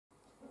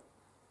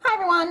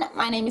everyone,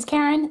 my name is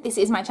Karen, this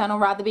is my channel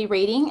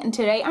RatherBeReading, and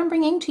today I'm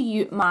bringing to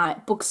you my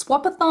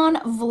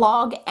BookSwapAthon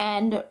vlog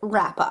and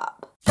wrap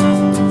up.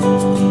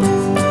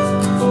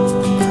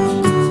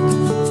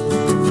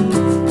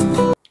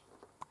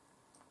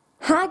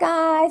 Hi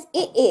guys,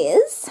 it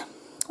is,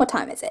 what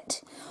time is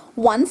it?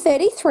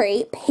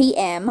 1:33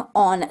 p.m.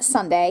 on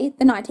Sunday,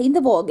 the 19th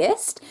of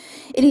August.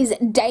 It is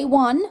day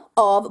one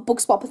of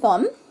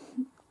BookSwapAthon.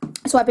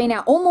 So I've been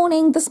out all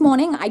morning this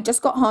morning. I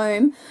just got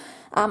home.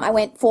 I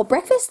went for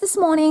breakfast this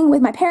morning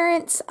with my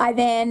parents. I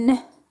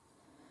then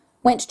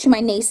went to my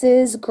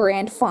niece's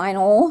grand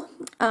final.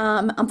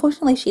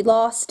 Unfortunately, she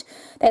lost.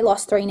 They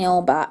lost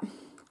 3-0, but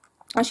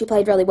she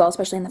played really well,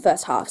 especially in the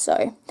first half.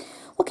 So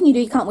what can you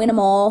do? You can't win them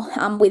all.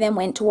 We then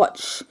went to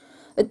watch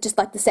just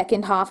like the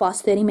second half,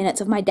 last 30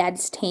 minutes of my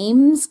dad's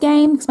team's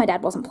game, because my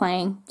dad wasn't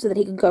playing, so that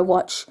he could go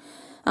watch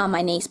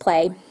my niece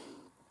play.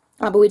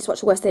 But we just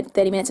watched the worst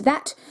 30 minutes of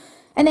that.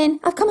 And then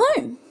I've come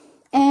home,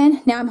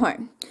 and now I'm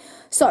home.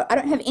 So I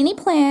don't have any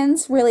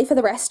plans really for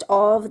the rest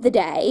of the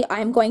day.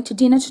 I'm going to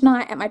dinner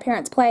tonight at my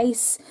parents'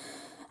 place.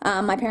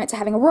 My parents are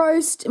having a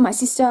roast. My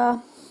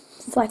sister,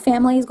 it's like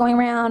family is going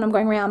around. I'm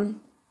going around.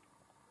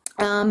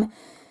 And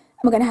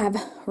we're going to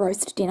have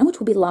roast dinner, which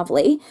will be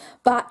lovely.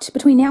 But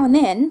between now and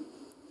then,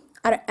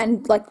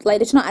 and like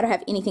later tonight, I don't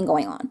have anything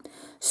going on.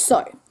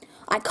 So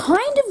I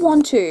kind of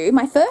want to,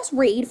 my first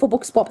read for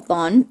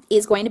BookSwapAthon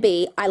is going to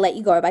be I Let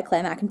You Go by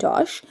Claire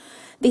McIntosh.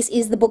 This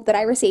is the book that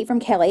I received from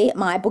Kelly,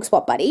 my book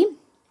swap buddy.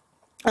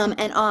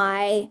 And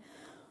I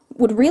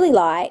would really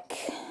like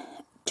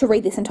to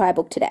read this entire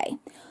book today.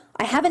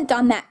 I haven't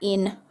done that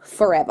in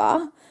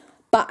forever,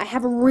 but I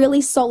have a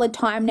really solid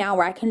time now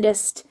where I can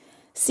just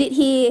sit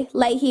here,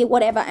 lay here,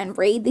 whatever, and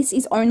read. This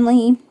is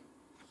only,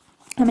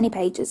 how many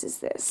pages is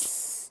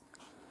this?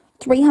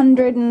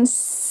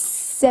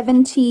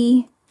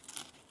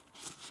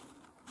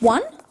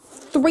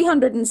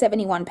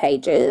 371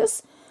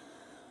 pages.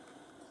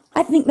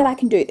 I think that I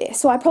can do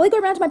this. So I probably go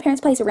around to my parents'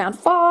 place around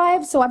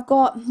 5. So I've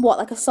got, what,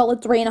 like a solid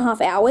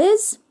 3.5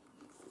 hours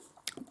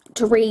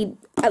to read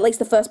at least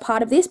the first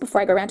part of this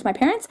before I go around to my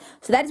parents.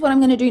 So that is what I'm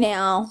going to do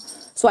now.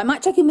 So I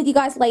might check in with you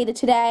guys later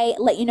today,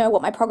 let you know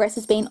what my progress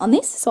has been on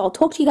this. So I'll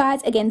talk to you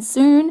guys again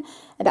soon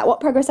about what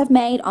progress I've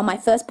made on my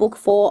first book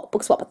for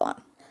BookSwapAthon.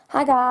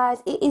 Hi guys,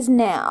 it is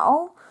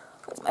now,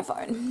 where's my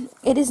phone?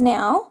 It is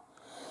now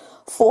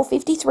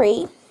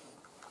 4:53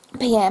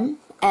 p.m.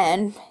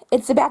 and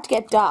it's about to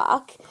get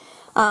dark,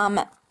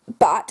 and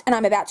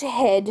I'm about to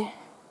head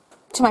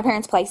to my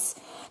parents' place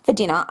for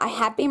dinner. I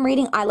have been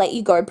reading I Let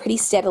You Go pretty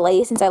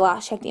steadily since I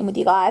last checked in with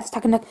you guys,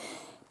 taking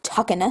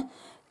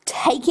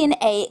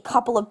a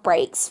couple of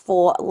breaks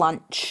for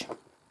lunch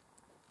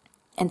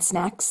and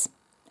snacks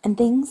and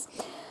things.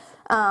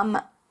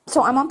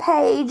 So I'm on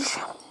page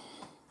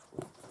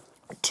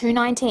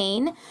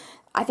 219.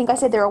 I think I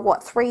said there are,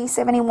 what,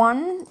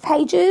 371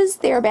 pages,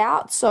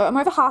 thereabouts. So I'm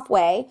over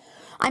halfway.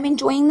 I'm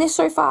enjoying this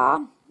so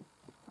far.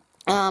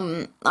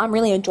 I'm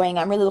really enjoying it.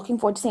 I'm really looking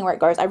forward to seeing where it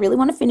goes. I really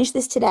want to finish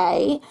this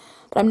today,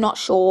 but I'm not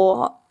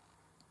sure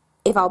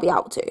if I'll be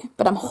able to.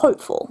 But I'm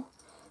hopeful.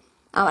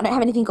 I don't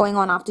have anything going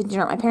on after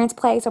dinner at my parents'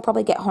 place. I'll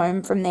probably get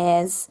home from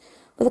theirs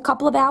with a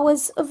couple of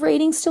hours of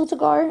reading still to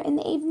go in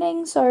the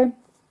evening. So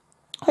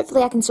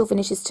hopefully I can still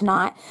finish this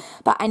tonight.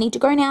 But I need to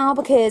go now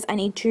because I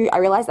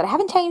realize that I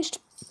haven't changed,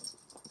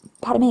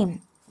 pardon me,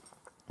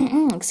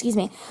 excuse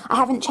me, I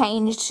haven't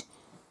changed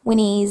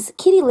Winnie's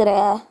kitty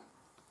litter,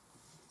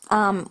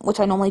 which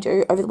I normally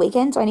do over the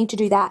weekend, so I need to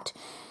do that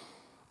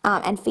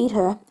and feed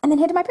her, and then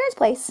head to my parents'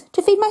 place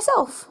to feed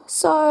myself.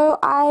 So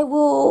I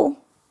will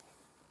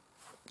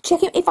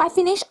check in. If I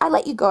finish I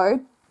Let You Go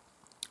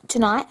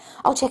tonight,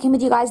 I'll check in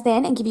with you guys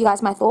then and give you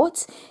guys my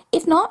thoughts.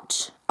 If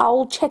not,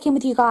 I'll check in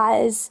with you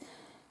guys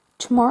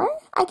tomorrow,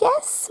 I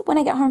guess, when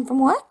I get home from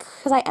work,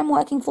 because I am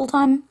working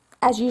full-time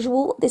as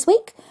usual this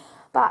week,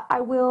 but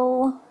I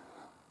will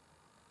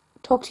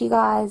talk to you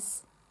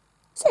guys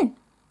soon.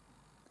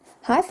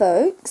 Hi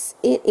folks,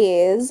 it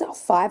is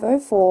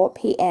 5:04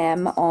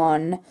 p.m.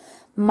 on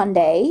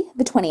Monday,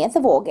 the 20th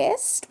of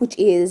August, which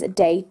is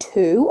day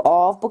 2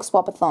 of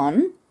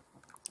BookSwapAthon.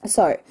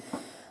 So,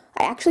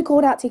 I actually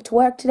called out sick to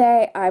work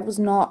today. I was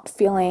not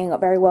feeling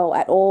very well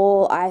at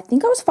all. I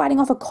think I was fighting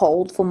off a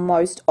cold for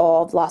most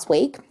of last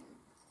week.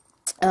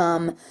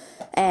 And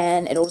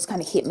it all just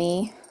kind of hit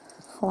me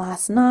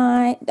last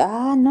night.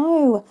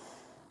 No.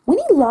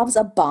 Winnie loves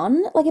a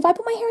bun. Like, if I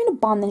put my hair in a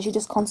bun, then she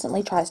just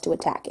constantly tries to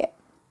attack it.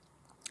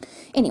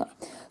 Anyway,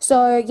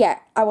 so yeah,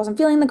 I wasn't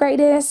feeling the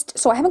greatest.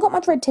 So I haven't got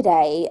much read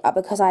today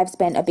because I've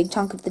spent a big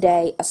chunk of the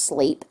day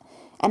asleep.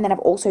 And then I've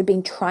also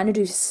been trying to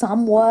do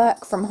some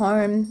work from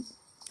home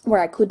where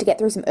I could to get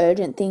through some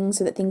urgent things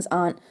so that things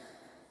aren't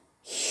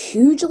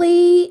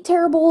hugely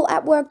terrible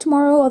at work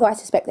tomorrow. Although I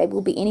suspect they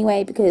will be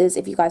anyway, because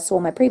if you guys saw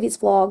my previous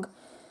vlog,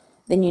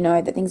 then you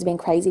know that things have been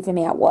crazy for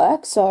me at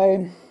work.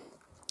 So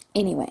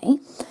anyway,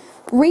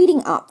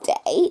 reading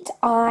update.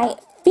 I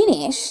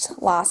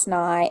finished last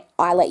night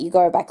I Let You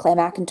Go by Claire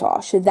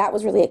McIntosh, so that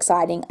was really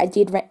exciting. I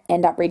did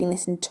end up reading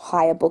this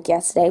entire book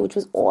yesterday, which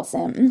was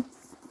awesome.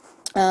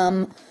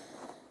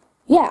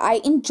 yeah,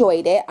 I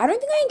enjoyed it. I don't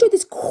think I enjoyed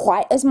this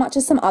quite as much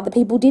as some other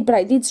people did, but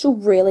I did still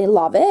really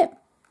love it.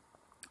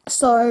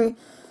 So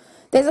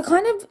there's a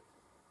kind of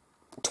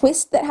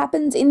twist that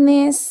happens in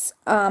this,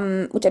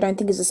 which I don't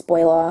think is a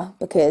spoiler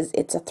because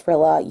it's a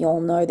thriller.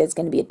 You'll know there's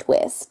going to be a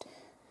twist.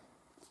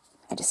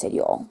 I just said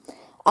y'all.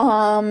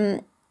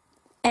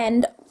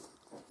 And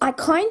I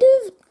kind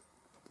of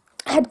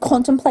had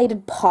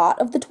contemplated part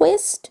of the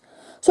twist,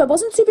 so I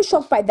wasn't super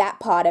shocked by that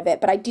part of it,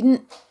 but I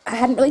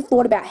hadn't really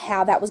thought about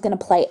how that was going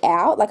to play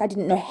out. Like, I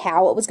didn't know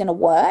how it was going to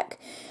work,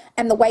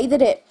 and the way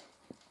that it,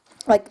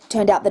 like,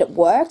 turned out that it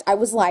worked, I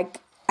was like,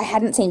 I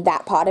hadn't seen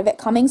that part of it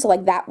coming, so,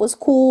 like, that was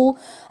cool.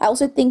 I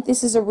also think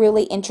this is a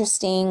really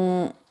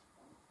interesting,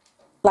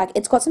 like,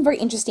 it's got some very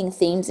interesting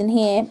themes in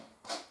here.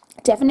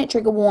 Definite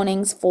trigger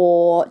warnings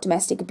for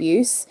domestic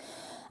abuse,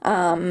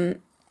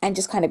 and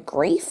just kind of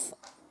grief.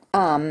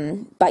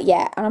 But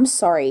yeah, and I'm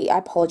sorry, I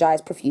apologize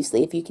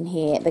profusely if you can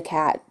hear the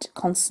cat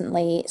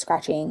constantly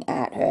scratching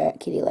at her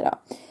kitty litter.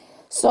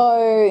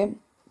 So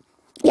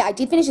yeah, I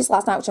did finish this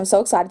last night, which I'm so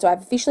excited. So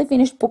I've officially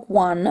finished book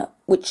 1,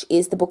 which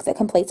is the book that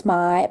completes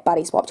my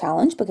buddy swap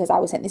challenge, because I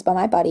was sent this by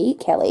my buddy,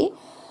 Kelly.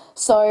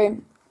 So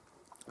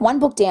 1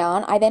 book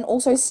down. I then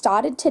also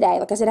started today,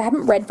 like I said, I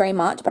haven't read very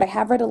much, but I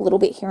have read a little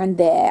bit here and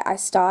there. I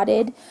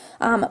started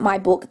my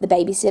book, The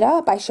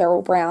Babysitter by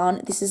Cheryl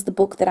Brown. This is the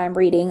book that I'm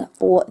reading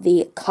for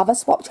the cover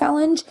swap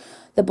challenge,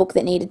 the book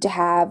that needed to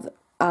have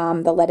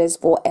the letters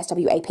for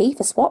SWAP,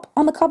 for swap,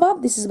 on the cover.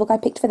 This is the book I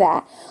picked for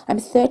that. I'm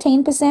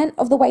 13%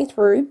 of the way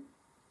through,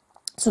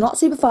 so not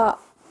super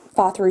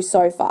far through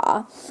so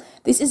far.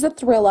 This is a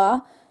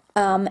thriller,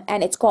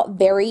 and it's got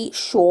very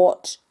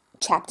short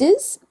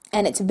chapters,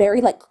 and it's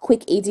very, like,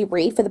 quick, easy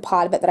read for the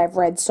part of it that I've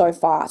read so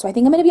far. So I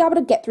think I'm going to be able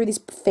to get through this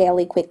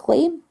fairly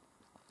quickly.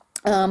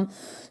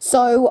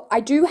 So I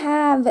do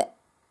have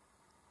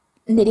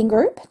knitting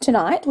group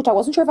tonight, which I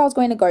wasn't sure if I was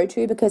going to go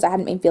to because I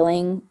hadn't been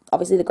feeling,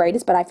 obviously, the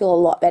greatest, but I feel a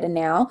lot better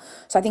now.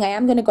 So I think I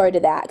am going to go to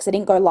that, because I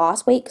didn't go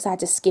last week because I had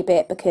to skip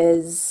it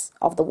because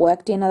of the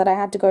work dinner that I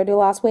had to go to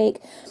last week.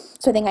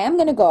 So I think I am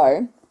going to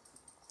go,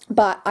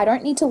 but I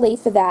don't need to leave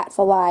for that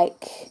for,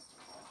 like,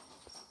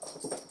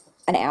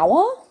 an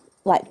hour.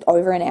 Like,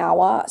 over an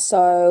hour,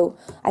 so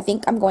I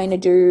think I'm going to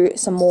do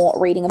some more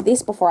reading of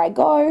this before I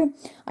go.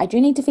 I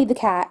do need to feed the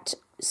cat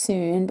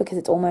soon because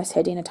it's almost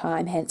her dinner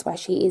time, hence why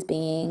she is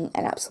being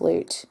an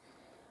absolute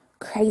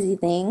crazy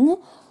thing.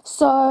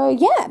 So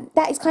yeah,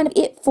 that is kind of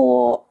it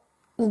for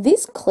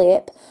this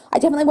clip. I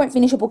definitely won't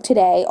finish a book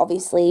today,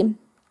 obviously,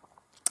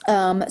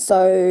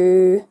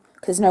 so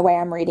because there's no way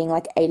I'm reading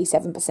like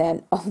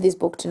 87% of this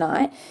book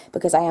tonight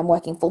because I am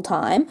working full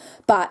time.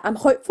 But I'm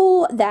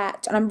hopeful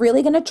that, and I'm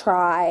really going to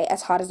try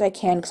as hard as I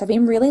can, because I've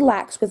been really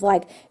lax with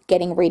like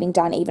getting reading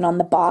done even on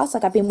the bus.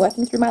 Like, I've been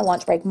working through my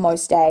lunch break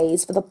most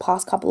days for the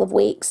past couple of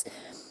weeks,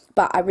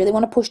 but I really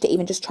want to push to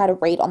even just try to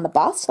read on the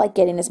bus, like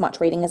get in as much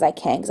reading as I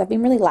can, because I've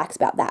been really lax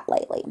about that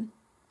lately.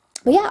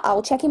 But yeah,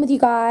 I'll check in with you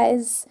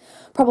guys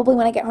probably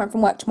when I get home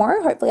from work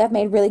tomorrow. Hopefully I've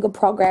made really good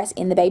progress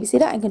in The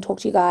Babysitter and can talk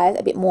to you guys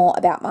a bit more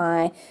about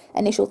my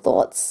initial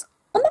thoughts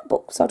on that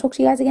book. So I'll talk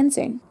to you guys again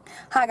soon.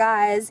 Hi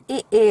guys,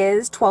 it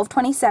is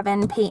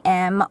 12:27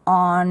 p.m.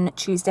 on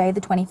Tuesday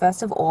the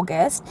 21st of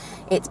August.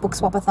 It's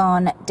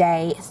BookSwapAthon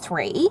day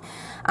 3.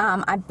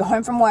 I'm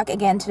home from work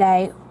again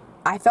today.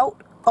 I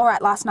felt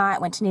alright last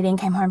night, went to knitting,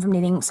 came home from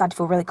knitting, started to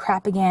feel really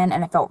crap again,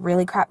 and I felt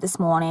really crap this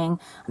morning.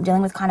 I'm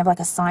dealing with kind of like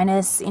a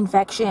sinus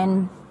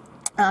infection.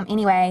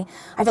 Anyway,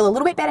 I feel a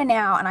little bit better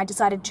now, and I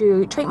decided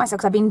to treat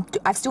myself because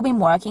I've still been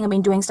working. I've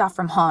been doing stuff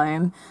from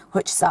home,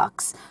 which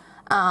sucks.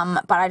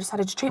 But I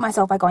decided to treat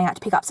myself by going out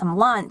to pick up some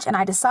lunch, and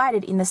I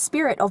decided, in the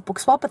spirit of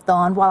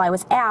BookSwapAthon, while I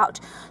was out,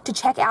 to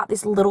check out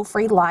this little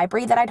free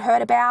library that I'd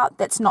heard about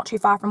that's not too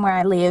far from where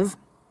I live,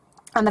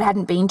 that I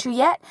hadn't been to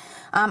yet.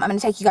 I'm going to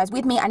take you guys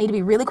with me. I need to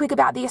be really quick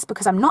about this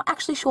because I'm not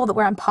actually sure that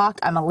where I'm parked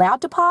I'm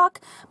allowed to park,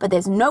 but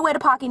there's nowhere to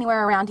park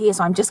anywhere around here,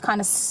 so I'm just kind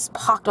of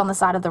parked on the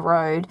side of the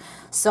road.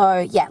 So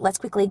yeah, let's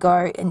quickly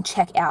go and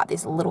check out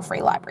this little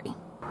free library.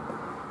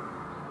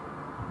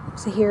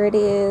 So here it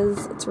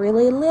is. It's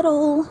really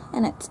little,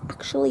 and it's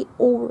actually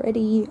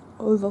already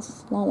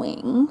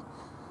overflowing,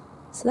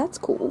 so that's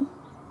cool.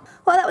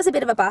 Well, that was a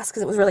bit of a bust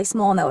because it was really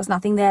small and there was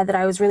nothing there that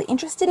I was really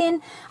interested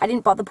in. I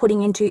didn't bother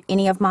putting into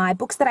any of my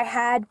books that I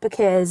had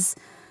because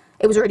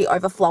it was already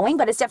overflowing,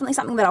 but it's definitely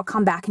something that I'll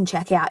come back and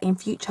check out in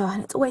future,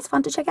 and it's always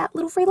fun to check out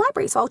little free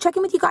libraries. So I'll check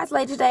in with you guys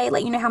later today,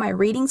 let you know how my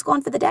reading's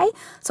gone for the day.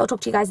 So I'll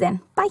talk to you guys then.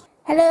 Bye.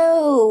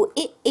 Hello,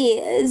 it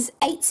is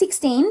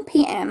 8:16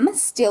 p.m.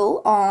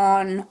 still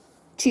on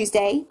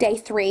Tuesday, day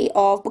 3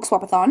 of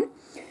BookSwapAthon.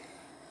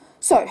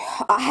 So,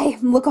 I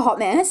look a hot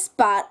mess,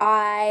 but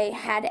I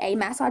had a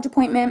massage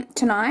appointment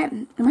tonight.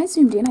 Am I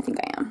zoomed in? I think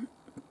I am.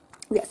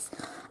 Yes.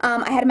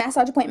 I had a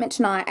massage appointment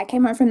tonight. I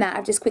came home from that.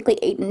 I've just quickly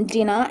eaten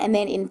dinner, and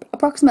then in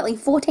approximately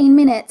 14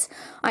 minutes,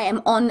 I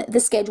am on the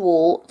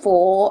schedule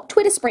for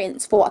Twitter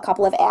sprints for a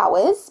couple of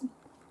hours.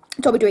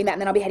 So I'll be doing that,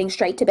 and then I'll be heading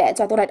straight to bed.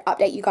 So I thought I'd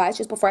update you guys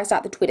just before I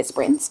start the Twitter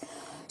sprints.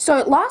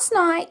 So last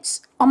night,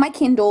 on my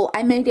Kindle,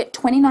 I made it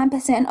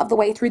 29% of the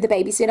way through The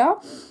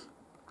Babysitter.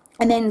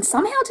 And then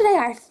somehow today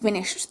I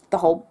finished the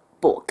whole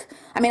book.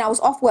 I mean, I was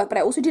off work, but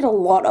I also did a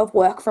lot of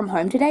work from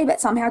home today,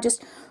 but somehow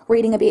just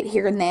reading a bit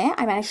here and there,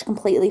 I managed to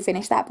completely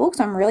finish that book,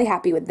 so I'm really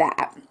happy with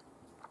that.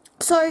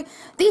 So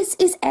this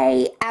is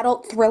a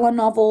adult thriller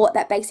novel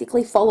that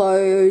basically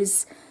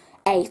follows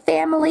a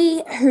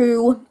family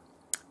who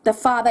the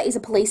father is a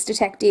police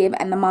detective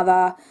and the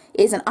mother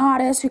is an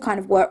artist who kind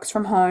of works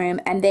from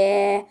home, and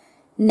their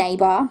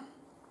neighbor,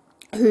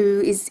 who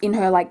is in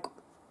her like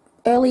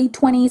early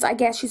 20s, I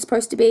guess she's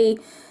supposed to be,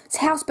 his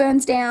house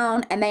burns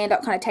down and they end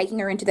up kind of taking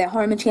her into their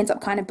home, and she ends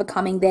up kind of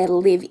becoming their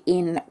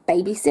live-in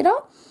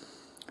babysitter.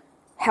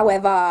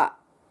 However,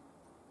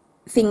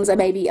 things are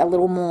maybe a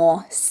little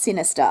more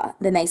sinister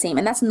than they seem,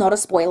 and that's not a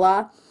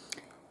spoiler.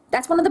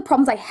 That's one of the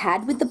problems I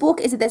had with the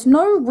book, is that there's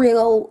no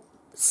real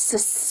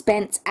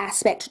suspense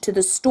aspect to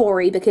the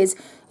story, because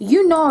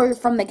you know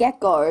from the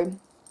get-go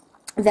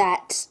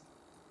that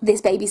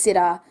this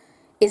babysitter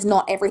is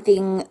not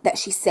everything that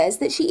she says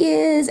that she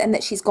is, and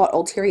that she's got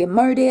ulterior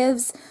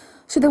motives.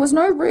 So there was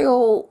no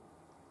real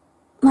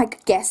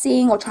like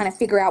guessing or trying to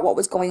figure out what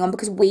was going on,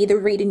 because we, the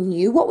reader,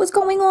 knew what was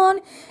going on.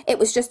 It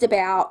was just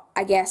about,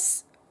 I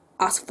guess,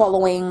 us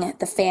following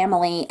the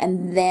family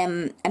and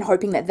them and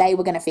hoping that they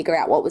were going to figure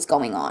out what was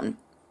going on.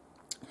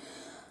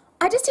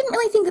 I just didn't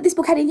really think that this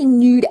book had anything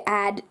new to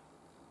add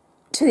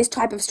to this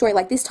type of story.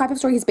 Like, this type of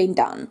story has been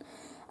done,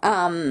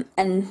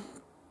 and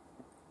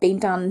been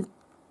done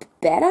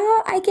better,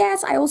 I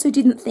guess. I also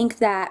didn't think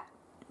that,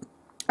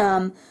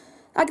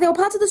 like, there were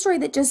parts of the story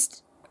that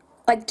just,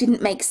 like,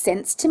 didn't make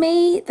sense to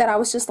me, that I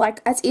was just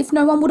like, as if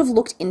no one would have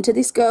looked into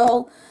this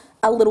girl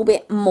a little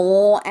bit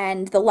more,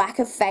 and the lack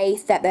of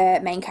faith that the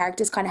main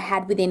characters kind of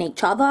had within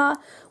each other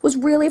was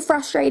really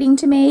frustrating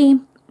to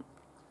me.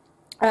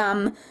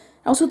 I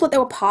also thought there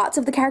were parts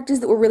of the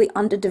characters that were really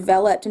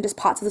underdeveloped, and just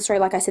parts of the story,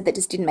 like I said, that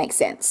just didn't make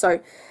sense. So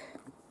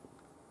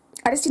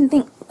I just didn't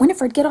think,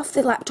 Winifred, get off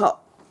the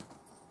laptop.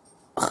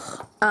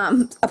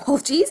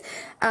 Apologies.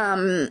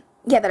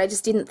 Yeah, that I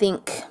just didn't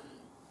think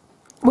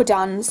were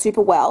done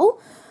super well.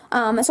 So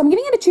I'm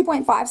giving it a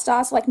 2.5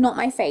 stars, so like not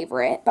my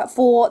favorite, but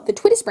for the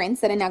Twitter sprints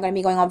that are now going to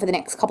be going on for the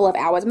next couple of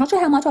hours, I'm not sure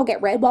how much I'll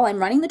get read while I'm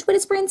running the Twitter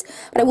sprints,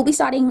 but I will be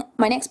starting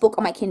my next book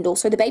on my Kindle.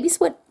 So The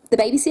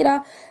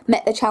Babysitter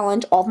met the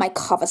challenge of my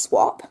cover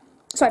swap.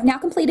 So I've now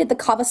completed the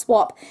cover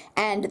swap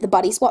and the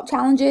buddy swap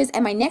challenges,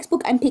 and my next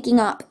book I'm picking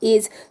up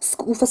is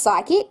School for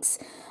Psychics.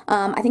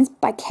 I think it's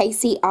by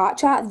Casey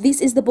Archer. This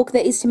is the book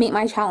that is to meet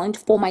my challenge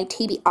for my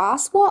TBR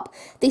swap.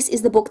 This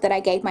is the book that I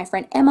gave my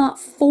friend Emma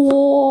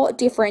 4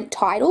 different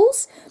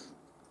titles.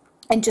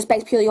 And just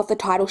based purely off the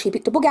title, she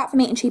picked a book out for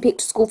me, and she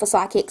picked School for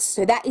Psychics.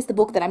 So that is the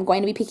book that I'm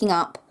going to be picking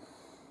up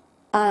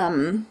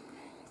to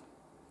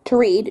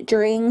read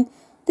during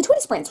the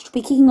Twitter sprints, which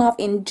will be kicking off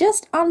in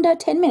just under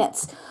 10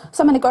 minutes.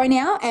 So I'm going to go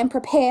now and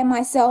prepare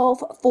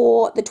myself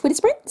for the Twitter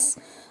sprints.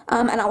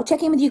 And I'll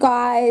check in with you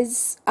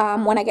guys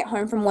when I get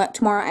home from work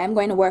tomorrow. I am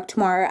going to work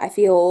tomorrow. I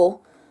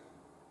feel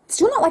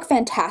still not like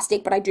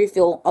fantastic, but I do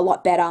feel a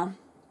lot better.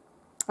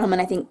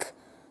 And I think,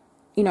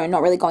 you know,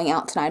 not really going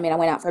out tonight. I mean, I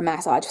went out for a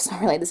massage, it's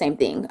not really the same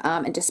thing.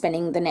 And just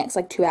spending the next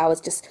like 2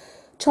 hours just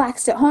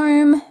chillaxed at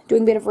home,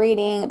 doing a bit of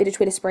reading, a bit of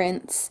Twitter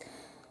sprints,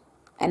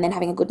 and then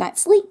having a good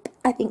night's sleep.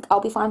 I think I'll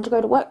be fine to go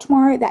to work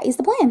tomorrow. That is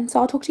the plan. So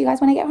I'll talk to you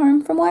guys when I get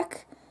home from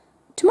work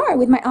tomorrow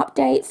with my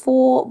update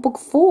for book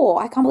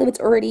 4. I can't believe it's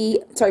already,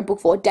 sorry, book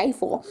 4, day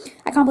 4.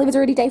 I can't believe it's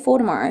already day 4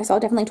 tomorrow, so I'll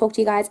definitely talk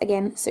to you guys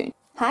again soon.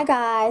 Hi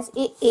guys,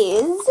 it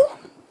is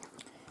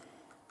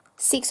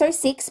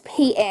 6:06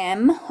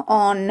 p.m.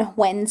 on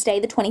Wednesday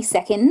the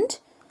 22nd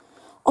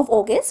of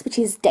August, which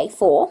is day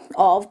 4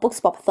 of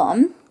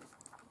BookSwapAthon.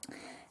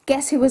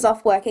 Guess who was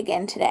off work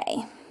again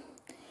today?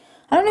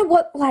 I don't know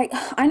what, like,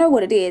 I know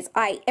what it is.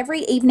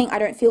 Every evening I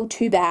don't feel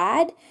too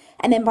bad,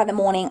 and then by the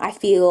morning I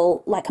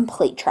feel like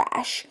complete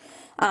trash.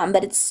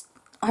 But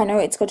I know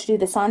it's got to do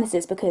with the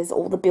sinuses, because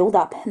all the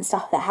build-up and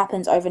stuff that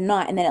happens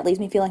overnight, and then it leaves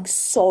me feeling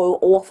so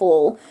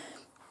awful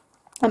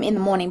in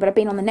the morning. But I've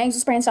been on the nasal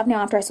spray and stuff now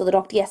after I saw the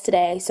doctor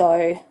yesterday,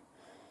 so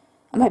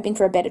I'm hoping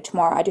for a better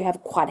tomorrow. I do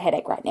have quite a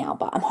headache right now,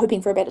 but I'm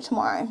hoping for a better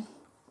tomorrow.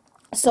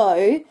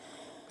 So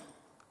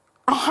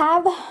I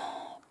have,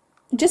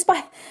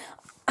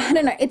 I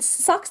don't know, it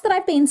sucks that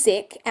I've been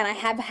sick, and I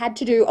have had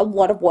to do a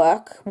lot of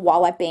work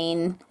while I've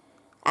been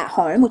at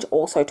home, which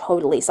also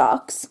totally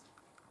sucks.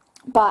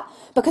 But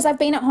because I've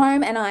been at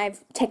home and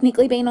I've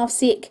technically been off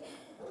sick,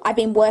 I've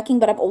been working,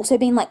 but I've also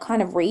been like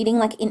kind of reading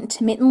like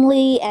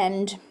intermittently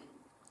and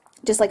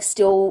just like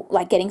still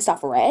like getting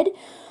stuff read.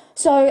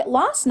 So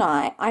last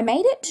night I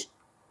made it,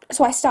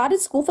 so I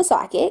started School for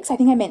Psychics. I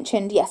think I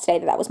mentioned yesterday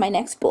that that was my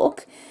next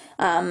book.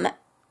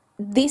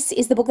 This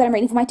is the book that I'm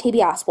reading for my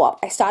TBR swap.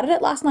 I started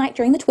it last night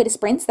during the Twitter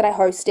sprints that I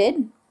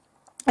hosted.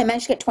 I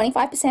managed to get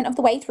 25% of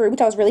the way through,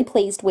 which I was really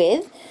pleased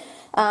with.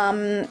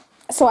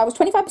 So I was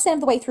 25% of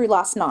the way through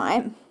last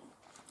night.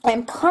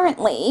 I'm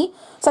currently,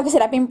 so like I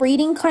said, I've been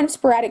reading kind of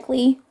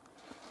sporadically.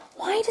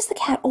 Why does the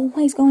cat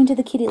always go into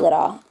the kitty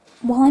litter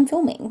while I'm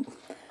filming?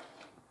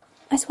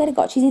 I swear to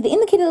God, she's either in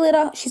the kitty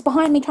litter, she's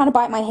behind me trying to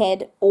bite my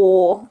head,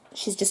 or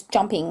she's just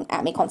jumping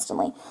at me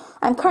constantly.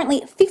 I'm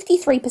currently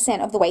 53%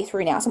 of the way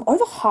through now, so I'm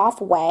over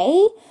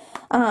halfway,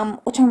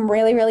 which I'm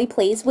really, really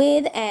pleased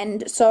with.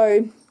 And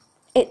so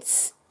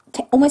it's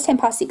almost 10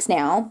 past 6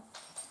 now.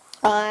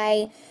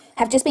 I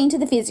have just been to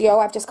the physio.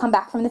 I've just come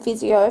back from the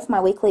physio for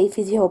my weekly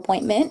physio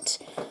appointment.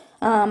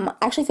 I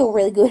actually feel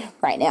really good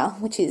right now,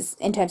 which is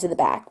in terms of the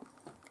back.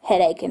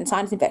 Headache and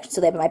sinus infection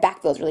still there, but my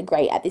back feels really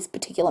great at this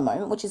particular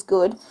moment, which is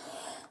good.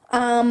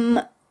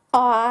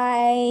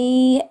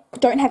 I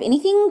don't have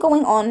anything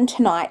going on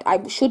tonight.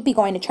 I should be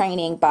going to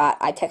training, but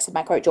I texted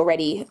my coach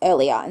already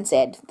earlier and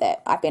said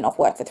that I've been off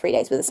work for 3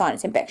 days with a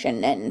sinus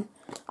infection and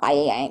I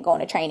ain't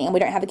going to training. And we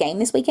don't have a game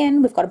this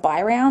weekend. We've got a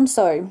bye round,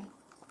 so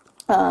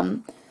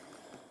I'm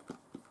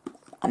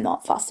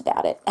not fussed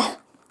about it.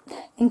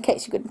 In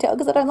case you couldn't tell,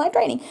 because I don't like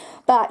training.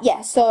 But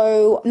yeah,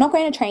 so I'm not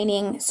going to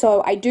training.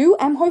 So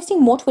I'm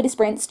hosting more Twitter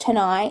sprints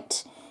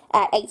tonight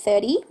at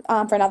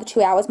 8:30 for another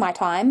 2 hours my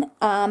time.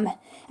 And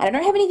I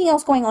don't have anything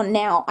else going on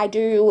now. I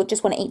do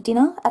just want to eat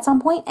dinner at some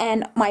point.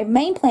 And my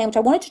main plan, which I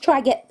wanted to try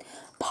get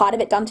part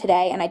of it done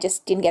today, and I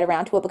just didn't get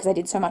around to it because I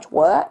did so much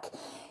work,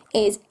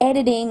 is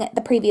editing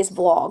the previous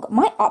vlog.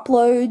 My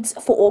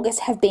uploads for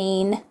August have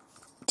been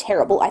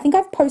terrible. I think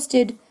I've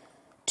posted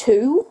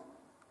 3.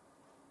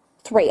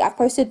 I've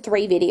posted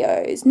 3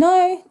 videos.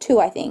 No, 2,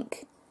 I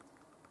think.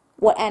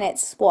 And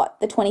it's,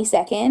 the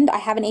 22nd. I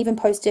haven't even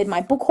posted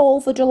my book haul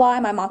for July,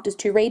 my marked as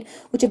to read,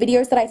 which are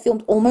videos that I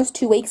filmed almost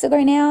 2 weeks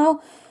ago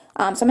now.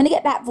 So I'm going to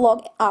get that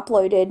vlog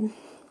uploaded.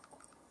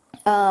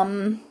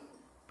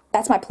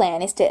 That's my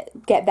plan, is to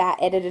get that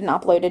edited and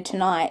uploaded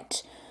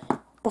tonight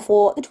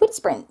before the Twitter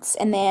sprints.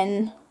 And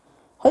then,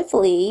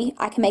 hopefully,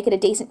 I can make it a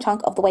decent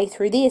chunk of the way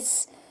through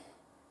this,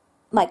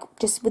 like,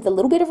 just with a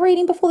little bit of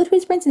reading before the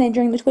Twitter sprints and then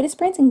during the Twitter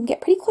sprints, and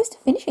get pretty close to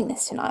finishing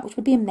this tonight, which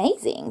would be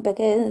amazing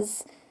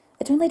because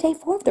it's only day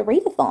 4 of the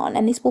readathon,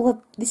 and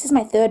this is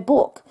my 3rd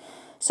book.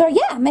 So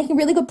yeah, I'm making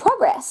really good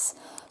progress.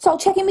 So I'll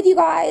check in with you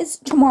guys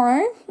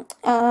tomorrow,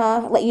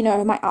 let you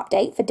know my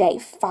update for day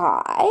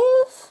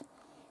 5.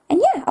 And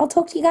yeah, I'll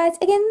talk to you guys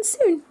again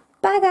soon.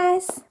 Bye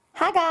guys.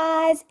 Hi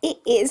guys,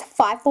 it is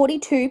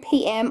 5:42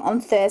 p.m.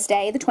 on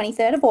Thursday, the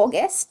 23rd of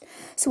August.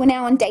 So we're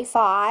now on day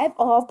 5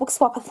 of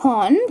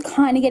BookSwapAthon,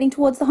 kind of getting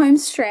towards the home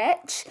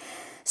stretch.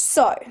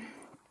 So,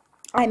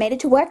 I made it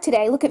to work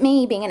today. Look at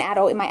me being an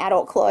adult in my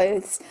adult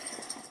clothes.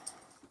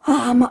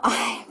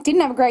 I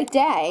didn't have a great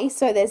day,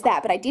 so there's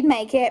that, but I did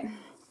make it.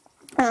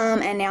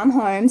 And now I'm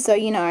home, so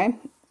you know,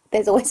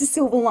 there's always a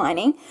silver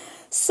lining.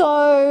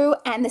 So,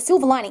 and the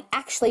silver lining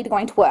actually to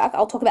going to work,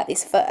 I'll talk about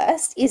this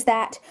first, is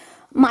that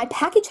my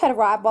package had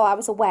arrived while I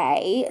was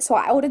away, so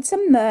I ordered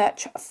some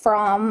merch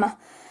from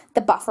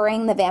the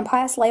Buffering the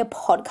Vampire Slayer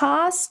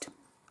podcast,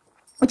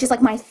 which is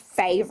like my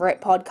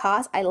favorite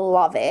podcast. I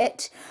love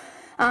it.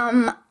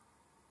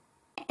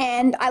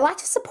 And I like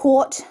to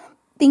support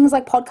things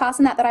like podcasts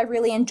and that I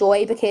really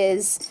enjoy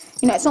because,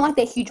 you know, it's not like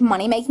they're huge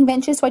money-making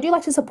ventures, so I do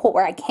like to support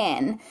where I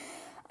can.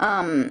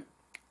 And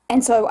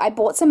so I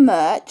bought some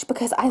merch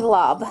because I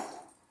love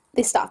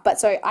this stuff. But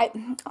so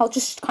I'll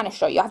just kind of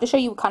show you. I have to show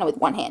you kind of with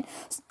one hand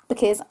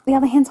because the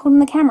other hand's holding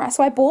the camera.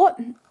 So I bought,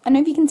 I don't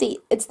know if you can see,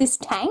 it's this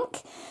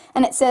tank,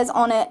 and it says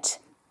on it,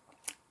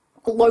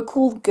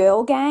 Local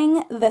Girl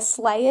Gang, The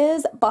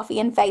Slayers, Buffy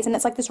and Faze, and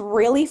it's like this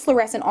really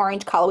fluorescent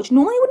orange color, which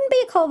normally wouldn't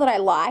be a color that I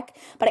like,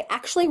 but I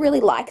actually really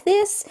like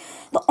this.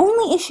 The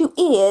only issue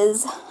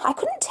is I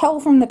couldn't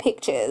tell from the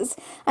pictures,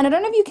 and I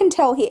don't know if you can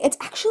tell here, it's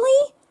actually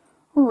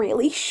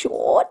really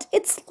short.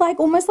 It's like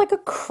almost like a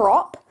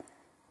crop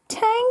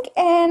tank,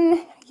 and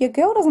your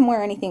girl doesn't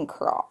wear anything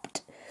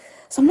cropped.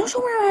 So I'm not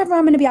sure wherever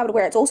I'm going to be able to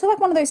wear it. It's also like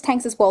one of those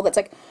tanks as well that's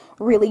like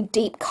really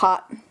deep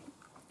cut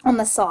on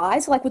the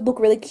sides, like would look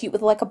really cute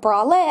with like a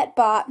bralette,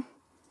 but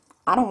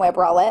I don't wear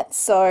bralettes,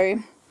 so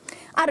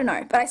I don't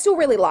know, but I still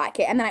really like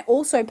it. And then I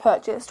also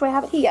purchased, do I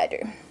have it here? I do.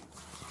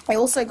 I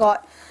also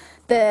got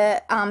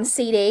the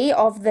CD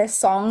of the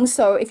songs.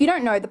 So if you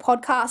don't know, the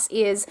podcast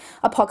is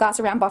a podcast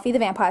around Buffy the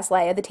Vampire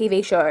Slayer, the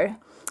TV show,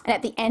 and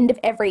at the end of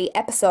every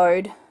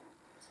episode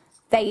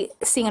they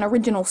sing an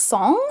original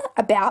song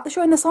about the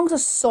show, and the songs are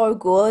so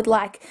good.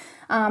 Like,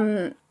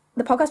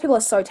 the podcast people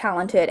are so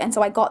talented, and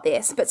so I got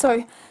this. But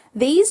so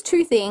these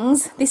two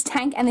things, this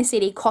tank and this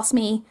CD, cost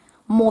me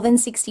more than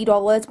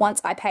 $60 once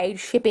I paid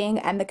shipping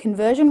and the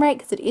conversion rate,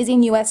 because it is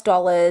in US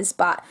dollars,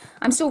 but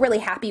I'm still really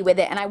happy with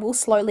it, and I will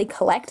slowly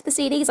collect the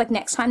CDs. Like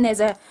next time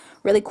there's a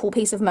really cool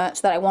piece of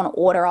merch that I want to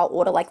order, I'll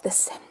order like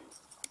this,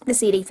 the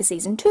CD for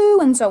season 2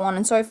 and so on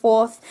and so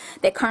forth.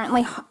 They're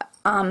currently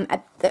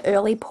at the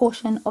early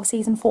portion of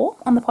season 4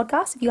 on the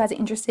podcast. If you guys are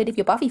interested, if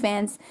you're Buffy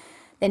fans,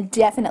 then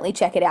definitely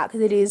check it out because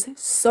it is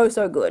so,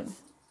 so good.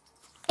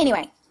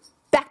 Anyway,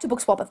 back to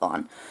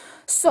BookSwapAthon.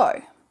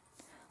 So,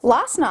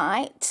 last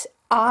night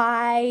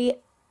I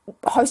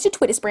hosted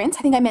Twitter sprints.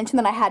 I think I mentioned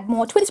that I had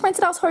more Twitter sprints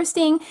that I was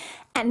hosting,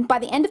 and by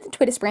the end of the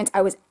Twitter sprints,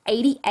 I was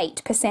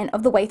 88%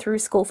 of the way through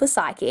School for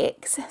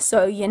Psychics.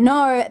 So you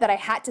know that I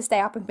had to stay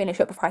up and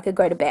finish it before I could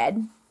go to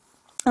bed.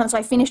 So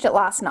I finished it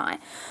last night,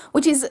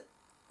 which is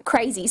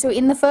crazy. So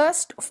in the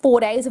first 4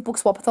 days of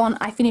BookSwapAthon,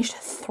 I finished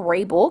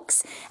 3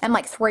 books and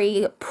like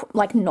 3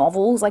 like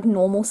novels, like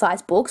normal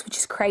sized books, which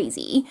is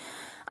crazy.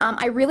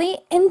 I really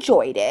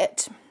enjoyed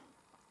it.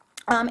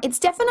 It's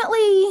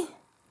definitely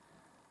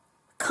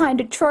kind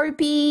of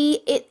tropey.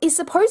 It is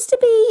supposed to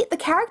be, the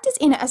characters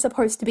in it are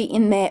supposed to be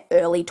in their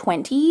early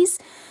 20s.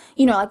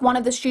 You know, like one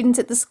of the students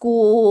at the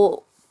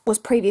school was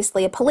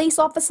previously a police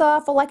officer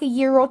for like a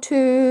year or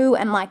two,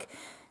 and like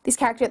this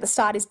character at the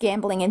start is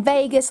gambling in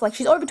Vegas. Like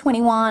she's over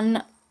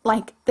 21.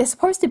 Like they're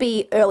supposed to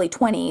be early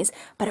 20s,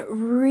 but it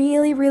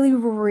really, really,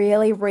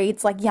 really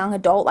reads like young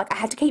adult. Like I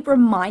had to keep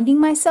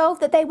reminding myself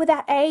that they were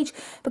that age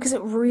because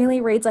it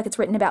really reads like it's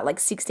written about like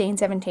 16,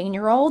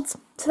 17-year-olds.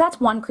 So that's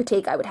one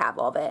critique I would have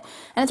of it.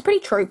 And it's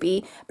pretty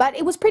tropey, but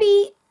I was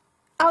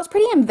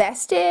pretty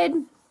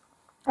invested.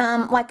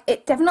 Like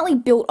it definitely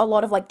built a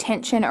lot of like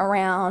tension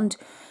around,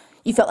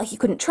 you felt like you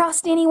couldn't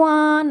trust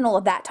anyone and all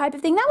of that type of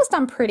thing. That was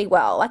done pretty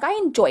well. Like I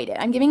enjoyed it.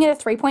 I'm giving it a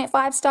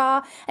 3.5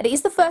 star. It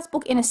is the first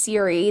book in a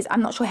series.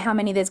 I'm not sure how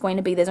many there's going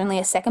to be. There's only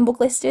a second book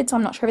listed, so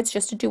I'm not sure if it's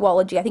just a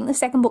duology. I think the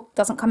second book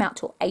doesn't come out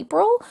till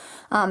April.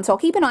 So I'll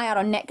keep an eye out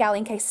on NetGalley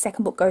in case the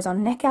second book goes on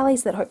NetGalley,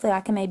 so that hopefully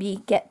I can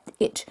maybe get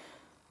it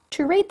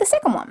to read the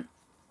second one.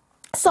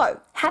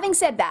 So having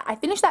said that, I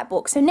finished that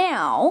book. So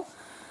now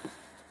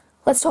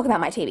let's talk about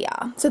my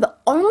TBR. So the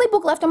only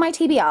book left on my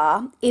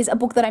TBR is a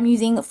book that I'm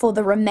using for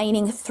the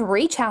remaining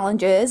 3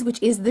 challenges,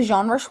 which is the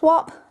genre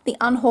swap, the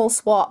unhaul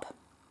swap,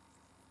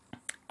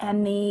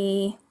 and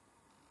the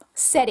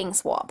setting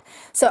swap.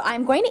 So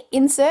I'm going to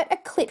insert a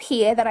clip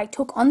here that I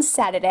took on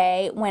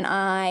Saturday when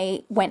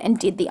I went and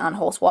did the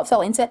unhaul swap. So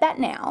I'll insert that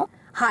now.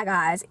 Hi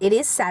guys, it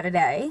is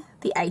Saturday,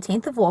 the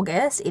 18th of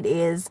August. It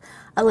is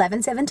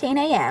 11:17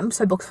 a.m.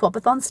 So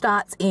BookSwapAthon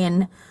starts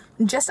in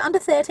just under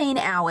 13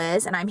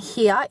 hours, and I'm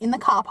here in the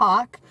car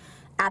park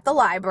at the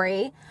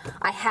library.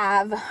 I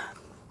have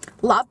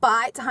Love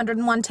Bites,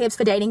 101 Tips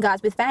for Dating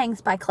Guys with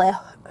Fangs by Claire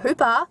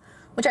Hooper,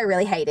 which I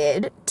really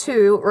hated,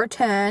 to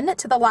return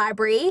to the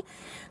library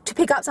to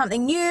pick up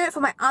something new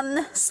for my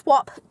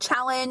unswap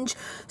challenge.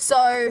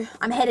 So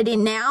I'm headed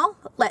in now.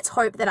 Let's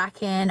hope that I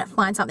can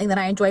find something that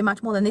I enjoy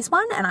much more than this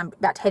one, and I'm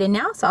about to head in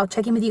now. So I'll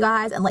check in with you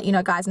guys and let you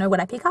guys know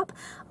what I pick up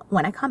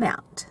when I come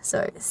out.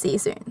 So see you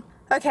soon.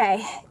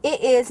 Okay, it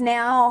is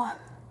now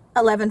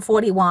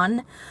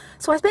 11:41,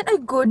 so I spent a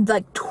good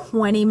like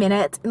 20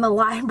 minutes in the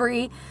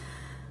library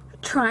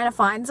trying to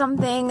find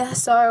something.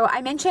 So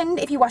I mentioned,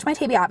 if you watched my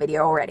TBR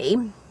video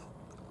already,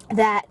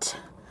 that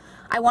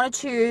I wanted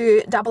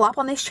to double up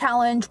on this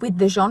challenge with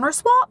the genre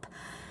swap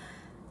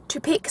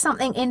to pick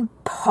something in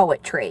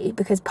poetry,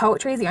 because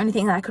poetry is the only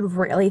thing that I could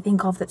really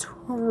think of that's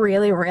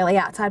really, really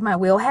outside my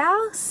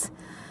wheelhouse.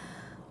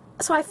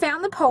 So I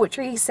found the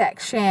poetry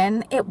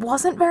section. It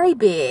wasn't very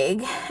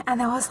big,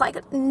 and there was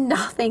like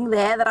nothing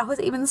there that I was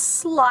even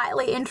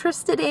slightly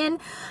interested in.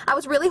 I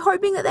was really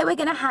hoping that they were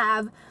going to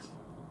have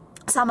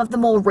some of the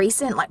more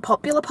recent like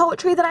popular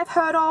poetry that I've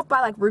heard of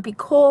by like Rupi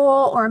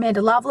Kaur or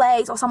Amanda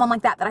Lovelace or someone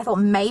like that I thought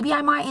maybe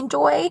I might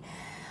enjoy.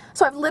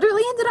 So I've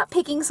literally ended up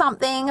picking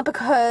something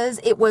because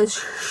it was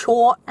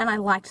short and I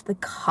liked the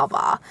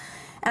cover.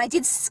 And I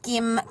did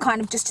skim kind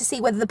of just to see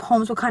whether the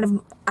poems were kind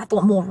of, I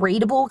thought, more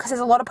readable, because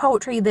there's a lot of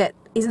poetry that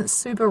isn't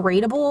super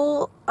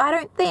readable, I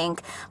don't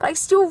think. But I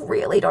still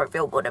really don't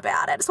feel good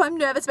about it. So I'm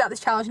nervous about this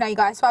challenge now, you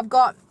guys. So I've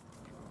got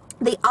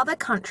The Other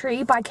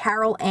Country by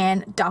Carol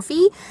Ann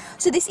Duffy.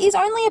 So this is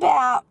only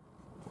about,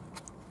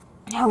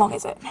 how long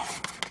is it?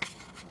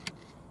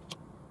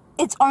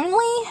 It's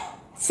only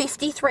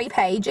 53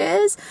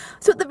 pages.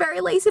 So at the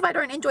very least, if I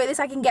don't enjoy this,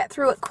 I can get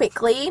through it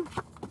quickly.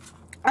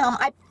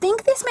 I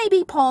think this may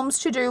be poems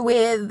to do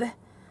with,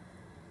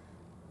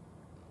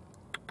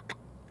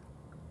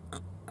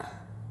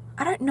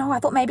 I don't know, I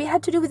thought maybe it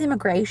had to do with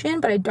immigration,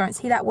 but I don't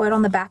see that word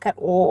on the back at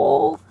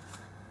all.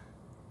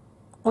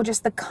 Or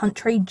just the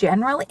country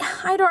generally.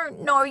 I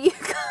don't know, you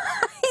guys.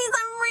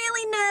 I'm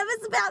really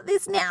nervous about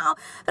this now.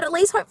 But at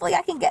least hopefully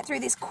I can get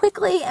through this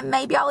quickly, and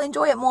maybe I'll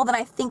enjoy it more than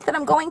I think that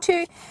I'm going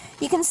to.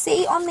 You can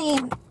see on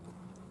the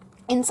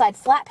inside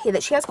flap here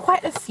that she has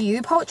quite a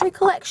few poetry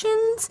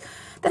collections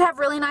that have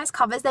really nice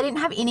covers. They didn't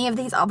have any of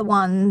these other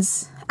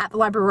ones at the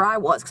library where I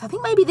was, because I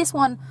think maybe this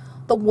one,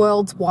 The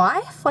World's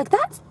Wife, like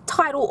that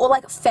title, or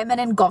like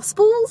Feminine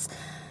Gospels,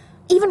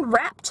 even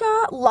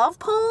Rapture, love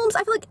poems.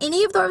 I feel like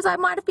any of those I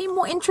might have been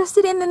more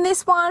interested in than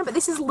this one, but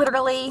this is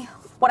literally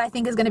what I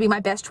think is going to be my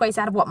best choice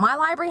out of what my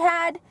library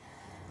had.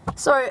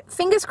 So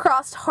fingers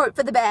crossed, hope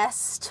for the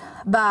best.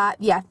 But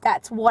yeah,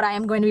 that's what I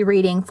am going to be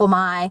reading for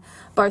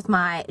both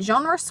my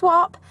genre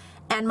swap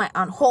and my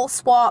unhaul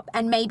swap,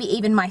 and maybe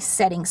even my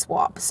setting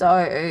swap.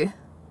 So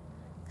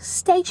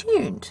stay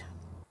tuned.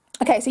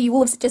 Okay, so you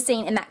will have just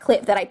seen in that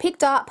clip that I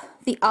picked up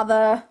The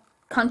Other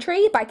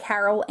Country by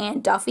Carol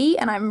Ann Duffy,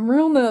 and I'm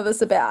real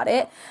nervous about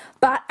it.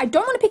 But I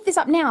don't want to pick this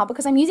up now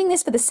because I'm using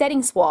this for the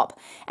setting swap,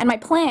 and my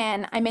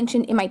plan, I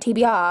mentioned in my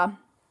TBR,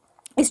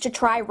 is to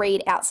try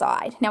read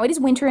outside. Now, it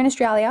is winter in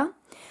Australia,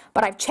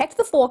 but I've checked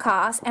the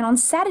forecast, and on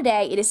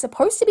Saturday it is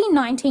supposed to be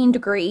 19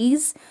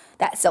 degrees.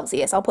 That's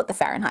Celsius. I'll put the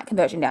Fahrenheit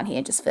conversion down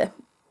here just for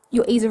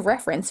your ease of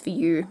reference for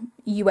you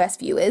US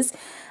viewers.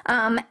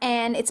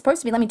 And it's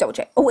supposed to be, let me double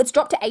check. Oh, it's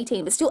dropped to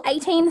 18, but still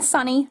 18,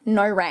 sunny,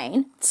 no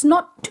rain. It's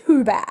not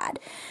too bad.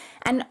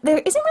 And there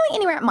isn't really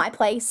anywhere at my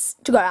place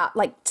to go out,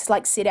 like, to,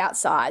 like, sit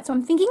outside. So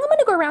I'm thinking I'm going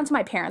to go around to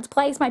my parents'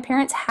 place. My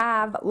parents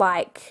have,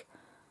 like,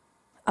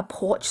 a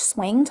porch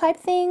swing type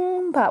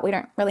thing, but we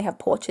don't really have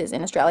porches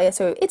in Australia,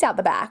 so it's out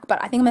the back.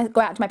 But I think I'm going to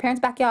go out to my parents'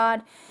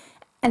 backyard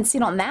and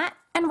sit on that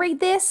and read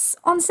this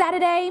on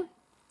Saturday.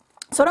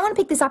 So I don't want to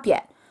pick this up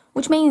yet,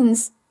 which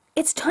means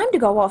it's time to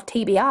go off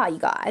TBR, you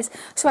guys.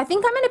 So I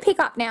think I'm going to pick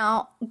up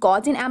now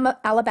Gods in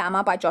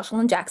Alabama by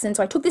Jocelyn Jackson.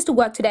 So I took this to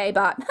work today,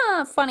 but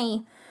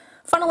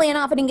funnily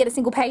enough, I didn't get a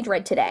single page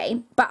read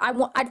today. But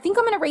I think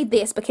I'm going to read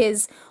this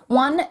because,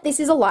 one, this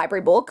is a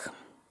library book,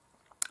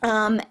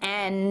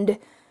 and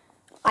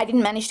I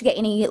didn't manage to get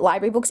any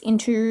library books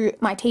into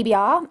my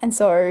TBR, and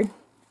so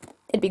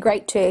it'd be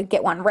great to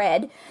get one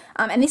read.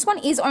 And this one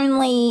is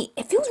only,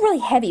 it feels really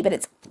heavy, but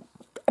it's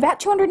about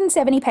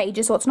 270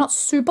 pages, so it's not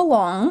super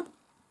long.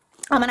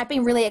 And I've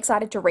been really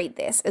excited to read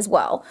this as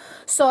well.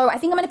 So I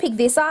think I'm going to pick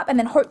this up, and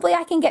then hopefully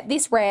I can get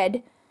this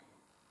read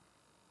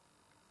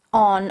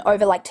on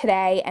over like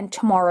today and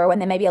tomorrow,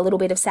 and then maybe a little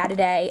bit of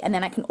Saturday, and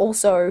then I can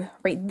also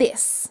read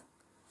this.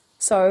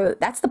 So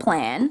that's the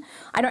plan.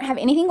 I don't have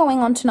anything going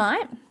on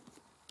tonight,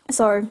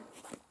 so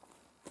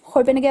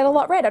hoping to get a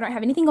lot read. I don't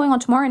have anything going on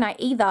tomorrow night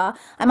either.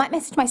 I might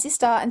message my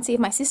sister and see if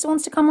my sister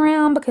wants to come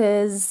around,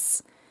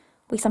 because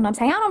we sometimes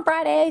hang out on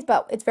Fridays,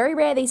 but it's very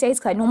rare these days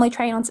because I normally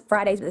train on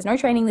Fridays, but there's no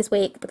training this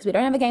week because we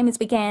don't have a game this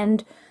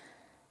weekend.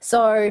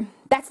 So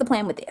that's the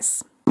plan with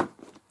this.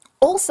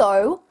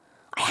 Also,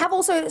 I have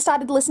also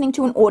started listening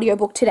to an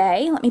audiobook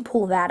today. Let me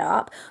pull that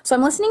up. So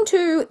I'm listening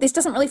to, this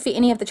doesn't really fit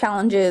any of the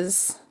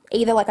challenges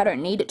either, like I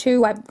don't need it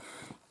to.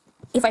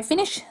 If I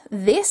finish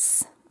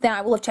this, then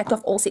I will have checked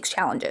off all 6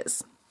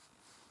 challenges.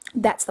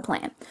 That's the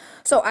plan.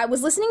 So I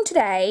was listening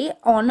today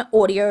on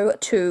audio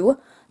to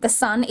The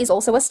Sun Is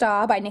Also a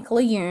Star by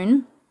Nicola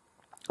Yoon.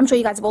 I'm sure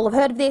you guys have all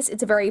heard of this.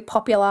 It's a very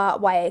popular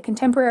YA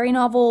contemporary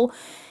novel.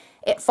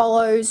 It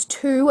follows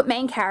 2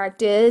 main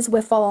characters.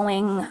 We're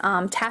following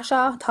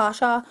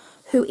Tasha,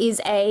 who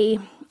is a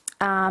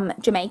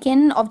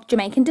Jamaican of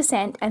Jamaican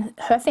descent, and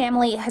her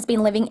family has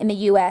been living in the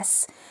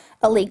US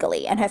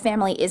illegally, and her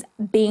family is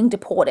being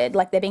deported,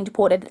 like they're being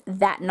deported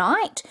that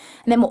night.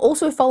 And then we're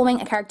also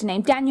following a character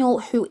named Daniel,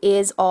 who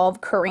is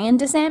of Korean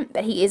descent,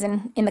 but he is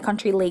in the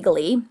country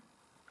legally.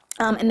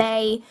 And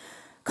they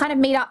kind of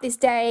meet up this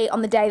day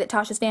on the day that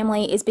Tasha's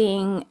family is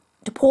being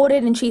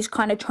deported, and she's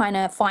kind of trying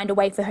to find a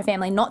way for her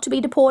family not to be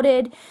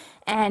deported,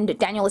 and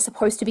Daniel is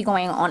supposed to be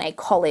going on a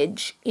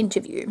college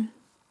interview.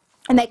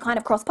 And they kind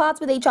of cross paths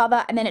with each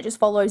other, and then it just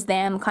follows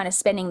them kind of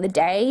spending the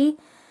day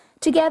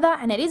together,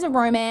 and it is a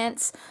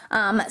romance.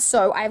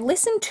 So I've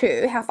listened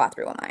to, how far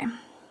through am I?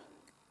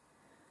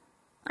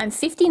 I'm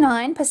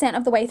 59%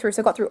 of the way through,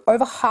 so I got through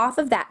over half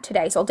of that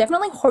today, so I'll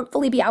definitely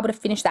hopefully be able to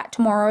finish that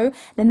tomorrow.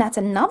 Then that's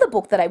another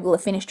book that I will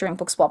have finished during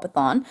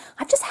BookSwapAthon.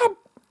 I've just had,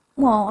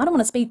 well, I don't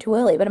want to speak too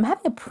early, but I'm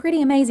having a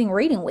pretty amazing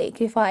reading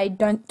week, if I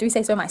do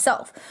say so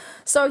myself.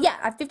 So yeah,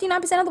 I'm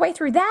 59% of the way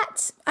through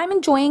that. I'm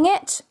enjoying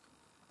it.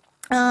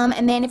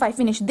 And then if I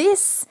finish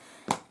this,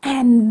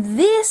 and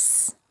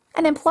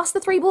then plus the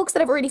 3 books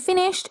that I've already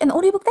finished, and the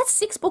audiobook, that's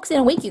 6 books in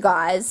a week, you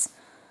guys,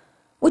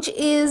 which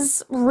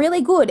is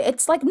really good.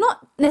 It's like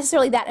not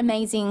necessarily that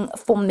amazing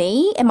for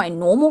me and my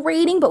normal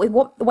reading, but with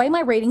the way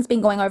my reading's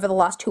been going over the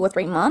last 2 or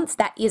 3 months,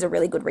 that is a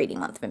really good reading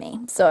month for me.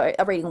 So,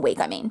 a reading week,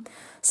 I mean.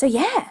 So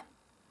yeah,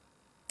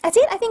 that's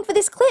it, I think, for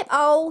this clip.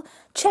 I'll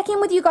check in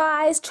with you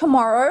guys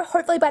tomorrow.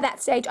 Hopefully by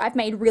that stage I've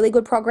made really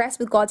good progress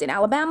with Gods in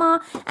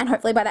Alabama, and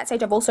hopefully by that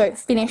stage I've also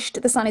finished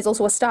The Sun Is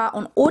Also a Star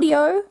on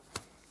audio.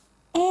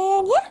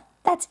 And yeah,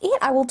 that's it.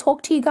 I will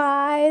talk to you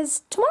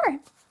guys tomorrow.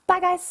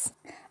 Bye, guys.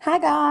 Hi,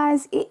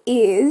 guys. It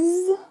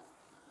is,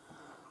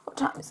 what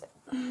time is it?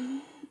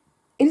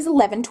 It is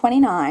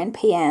 11:29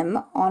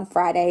 p.m. on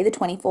Friday, the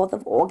 24th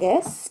of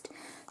August,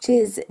 which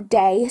is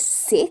day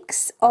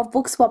 6 of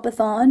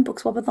BookSwapAthon.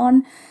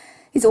 BookSwapAthon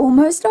is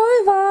almost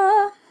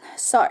over.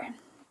 So,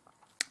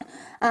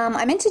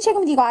 I meant to check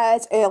in with you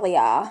guys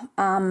earlier.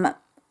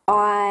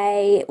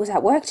 I was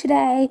at work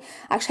today.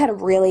 I actually had a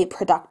really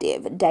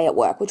productive day at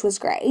work, which was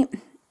great.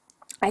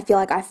 I feel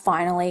like I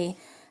finally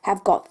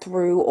have got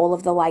through all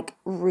of the, like,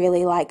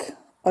 really, like,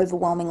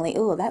 overwhelmingly,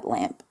 oh, that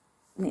lamp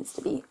needs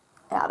to be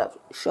out of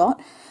shot.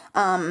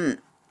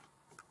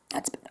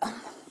 That's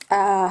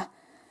better.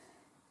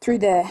 Through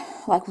the,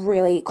 like,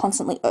 really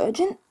constantly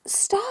urgent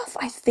stuff,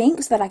 I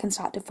think, so that I can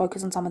start to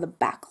focus on some of the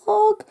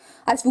backlog.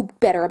 I just feel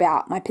better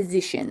about my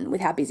position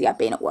with how busy I've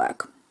been at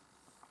work,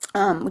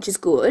 which is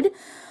good.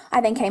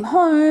 I then came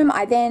home.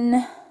 I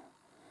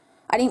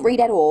didn't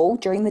read at all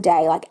during the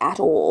day, like at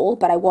all,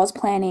 but I was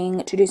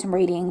planning to do some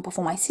reading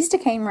before my sister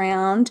came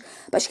round,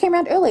 but she came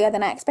round earlier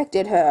than I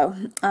expected her,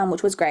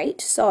 which was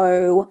great.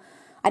 So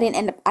I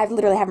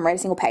literally haven't read a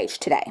single page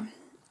today.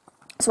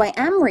 So I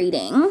am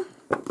reading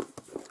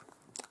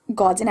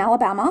Gods in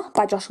Alabama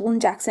by Jocelyn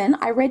Jackson.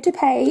 I read to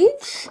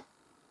page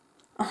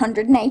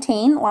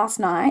 118 last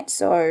night,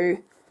 so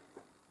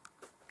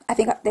I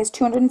think there's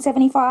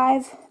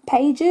 275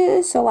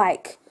 pages, so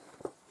like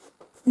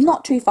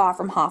not too far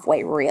from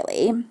halfway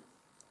really.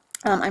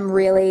 I'm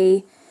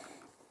really,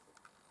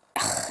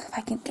 if I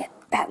can get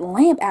that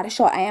lamp out of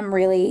shot, I am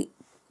really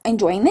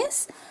enjoying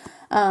this.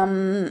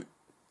 I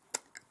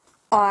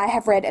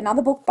have read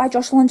another book by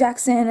Jocelyn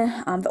Jackson,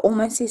 The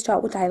Almost Sister,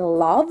 which I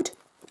loved.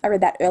 I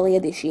read that earlier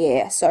this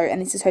year, and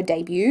this is her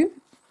debut,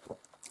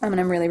 and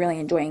I'm really, really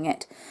enjoying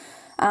it.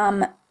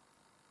 My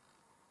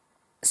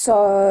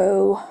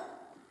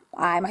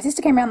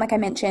sister came around, like I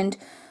mentioned.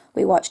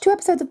 We watched 2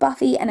 episodes of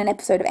Buffy and an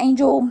episode of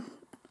Angel,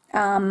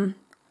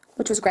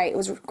 which was great. It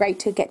was great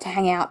to get to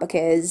hang out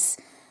because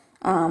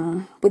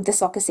with the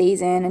soccer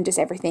season and just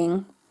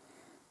everything,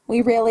 we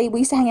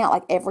used to hang out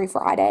like every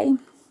Friday,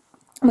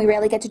 and we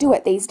rarely get to do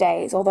it these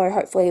days, although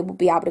hopefully we'll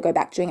be able to go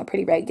back doing it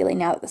pretty regularly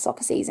now that the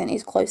soccer season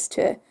is close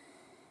to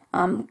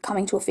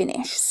coming to a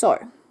finish.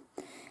 So,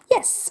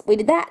 yes, we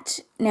did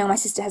that. Now my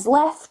sister has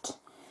left,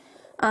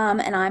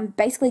 and I'm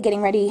basically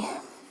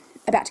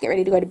about to get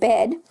ready to go to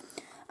bed,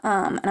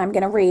 and I'm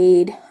going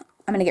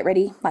to get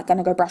ready, like going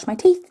to go brush my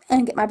teeth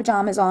and get my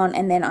pajamas on,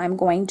 and then I'm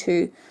going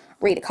to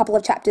read a couple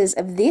of chapters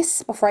of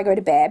this before I go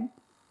to bed.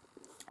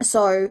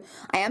 So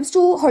I am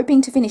still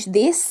hoping to finish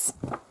this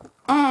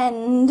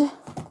and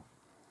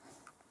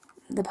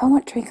the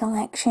poetry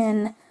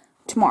collection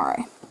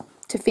tomorrow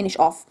to finish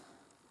off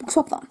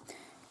BookSwapAthon.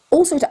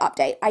 Also to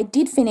update, I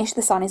did finish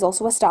The Sun Is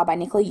Also a Star by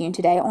Nicola Yoon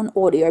today on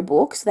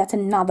audiobook, so that's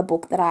another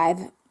book that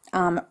I've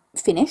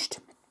finished.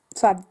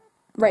 So I've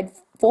read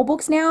 4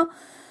 books now.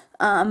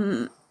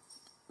 I've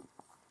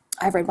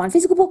read 1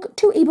 physical book,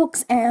 2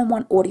 ebooks, and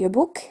 1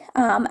 audiobook.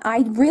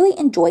 I really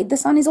enjoyed The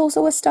Sun Is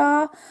Also a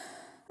Star.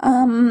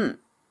 I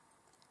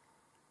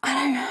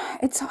don't know,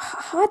 it's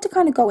hard to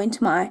kind of go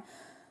into a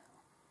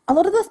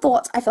lot of the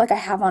thoughts I feel like I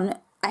have on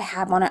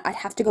it, I'd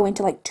have to go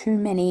into like too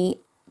many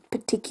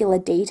particular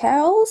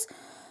details.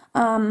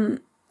 I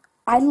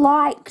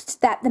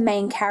liked that the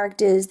main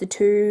characters, the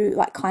 2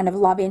 like kind of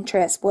love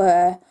interests,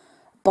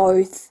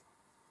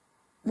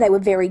 they were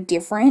very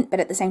different, but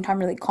at the same time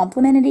really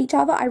complemented each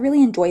other. I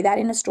really enjoy that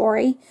in a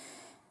story,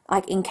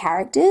 like in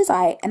characters.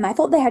 I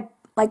thought they had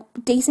like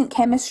decent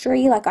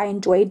chemistry. Like I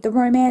enjoyed the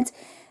romance.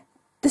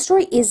 The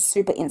story is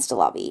super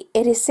insta-lovey.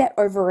 It is set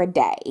over a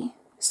day,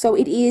 so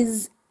it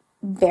is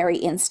very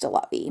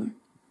insta-lovey.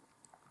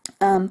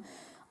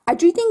 I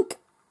do think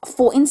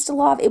for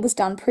insta-love it was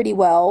done pretty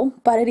well,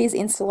 but it is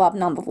insta-love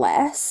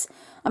nonetheless.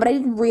 But I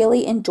did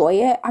really enjoy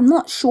it. I'm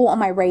not sure on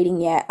my rating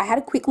yet. I had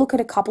a quick look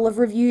at a couple of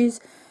reviews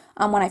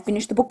when I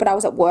finished the book, but I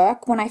was at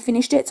work when I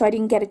finished it, so I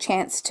didn't get a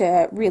chance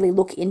to really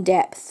look in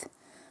depth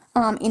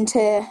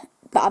into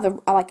the other,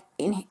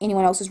 in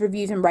anyone else's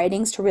reviews and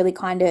ratings to really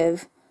kind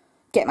of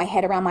get my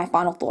head around my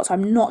final thoughts. So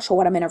I'm not sure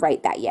what I'm going to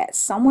rate that yet.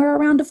 Somewhere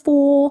around a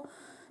 4,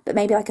 but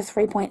maybe like a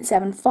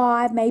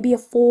 3.75, maybe a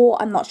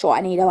 4. I'm not sure.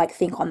 I need to like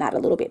think on that a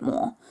little bit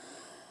more.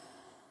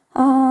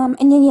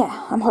 And then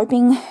yeah, I'm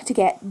hoping to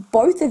get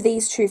both of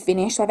these 2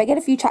 finished. So if I get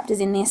a few chapters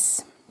in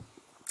this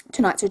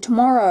tonight, so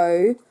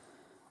tomorrow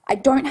I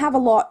don't have a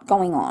lot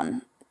going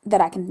on that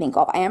I can think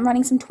of. I am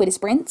running some Twitter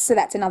sprints, so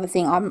that's another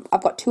thing.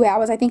 I've got 2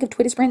 hours, I think, of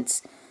Twitter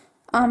sprints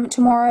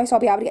tomorrow, so I'll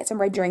be able to get some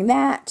read during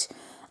that.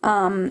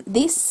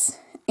 This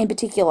in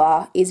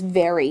particular is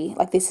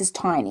this is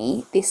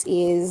tiny. This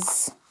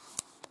is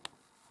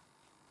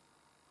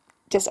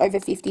just over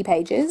 50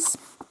 pages.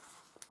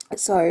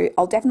 So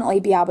I'll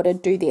definitely be able to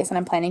do this, and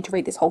I'm planning to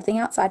read this whole thing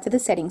outside for the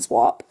setting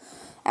swap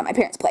at my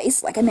parents'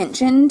 place, like I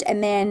mentioned,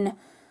 and then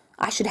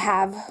I should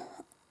have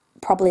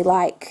probably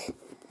like, I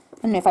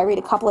don't know, if I read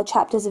a couple of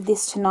chapters of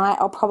this tonight,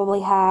 I'll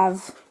probably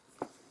have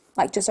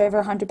like just over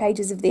 100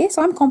 pages of this.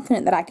 So I'm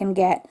confident that I can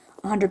get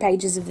 100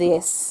 pages of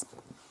this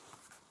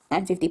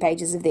and 50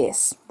 pages of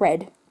this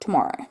read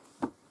tomorrow.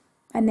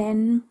 And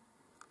then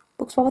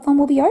BookSwapAthon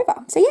will be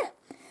over. So yeah,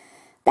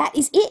 that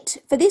is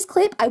it for this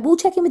clip. I will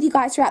check in with you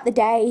guys throughout the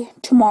day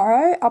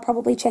tomorrow. I'll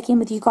probably check in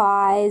with you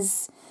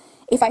guys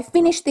if I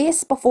finish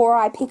this before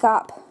I pick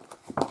up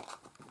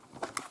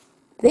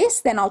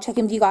this, then I'll check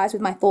in with you guys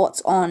with my thoughts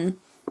on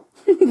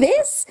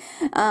this.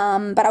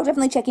 But I'll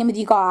definitely check in with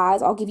you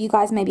guys. I'll give you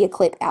guys maybe a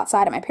clip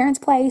outside at my parents'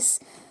 place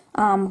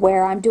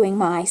where I'm doing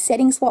my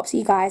setting swap, so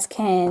you guys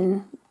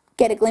can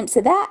get a glimpse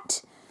of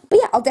that. But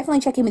yeah, I'll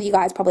definitely check in with you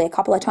guys probably a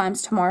couple of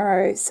times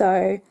tomorrow,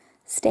 so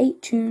stay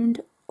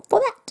tuned for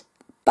that.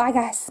 Bye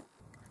guys.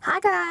 Hi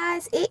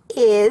guys, it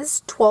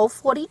is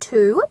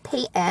 12:42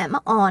 p.m.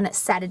 on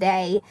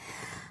Saturday,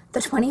 the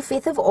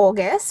 25th of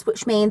August,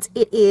 which means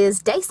it is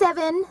day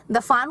 7,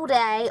 the final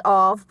day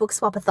of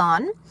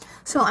BookSwapAthon.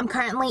 So I'm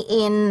currently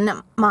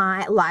in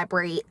my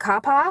library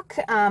car park.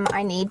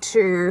 I need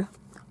to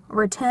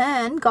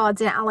return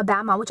Gods in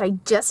Alabama, which I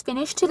just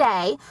finished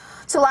today.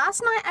 So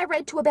last night I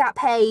read to about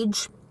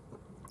page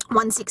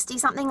 160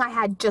 something. I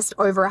had just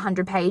over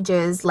 100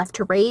 pages left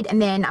to read,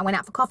 and then I went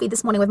out for coffee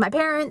this morning with my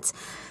parents,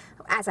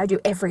 as I do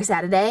every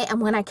Saturday,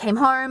 and when I came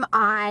home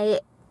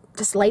I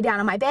just lay down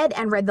on my bed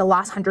and read the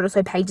last 100 or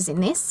so pages in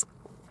this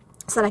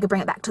so that I could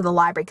bring it back to the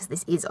library because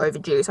this is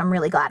overdue. So I'm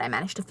really glad I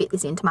managed to fit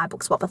this into my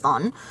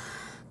BookSwapAthon.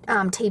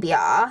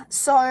 TBR.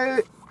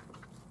 So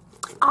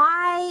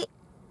I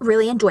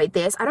really enjoyed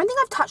this. I don't think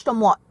I've touched on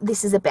what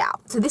this is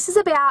about. So this is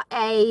about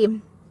a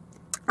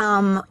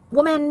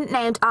woman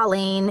named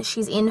Arlene.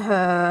 She's in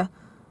her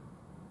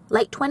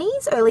late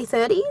 20s, early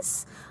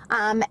 30s,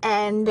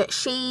 and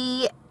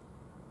she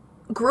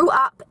grew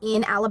up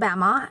in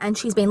Alabama, and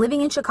she's been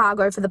living in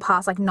Chicago for the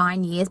past like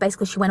 9 years.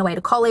 Basically, she went away to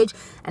college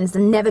and has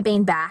never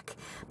been back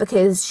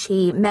because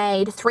she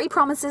made 3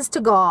 promises to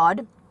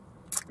God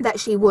that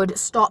she would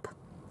stop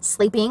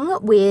sleeping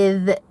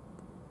with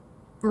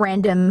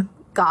random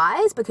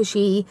guys, because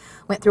she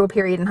went through a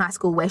period in high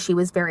school where she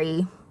was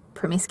very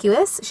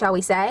promiscuous, shall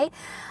we say,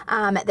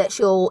 that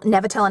she'll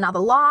never tell another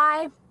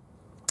lie,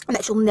 and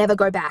that she'll never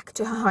go back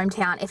to her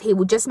hometown if he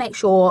would just make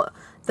sure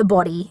the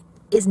body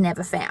is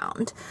never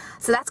found.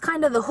 So that's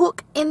kind of the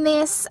hook in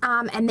this,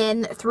 and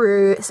then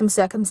through some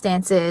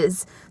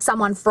circumstances,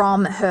 someone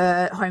from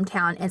her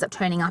hometown ends up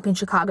turning up in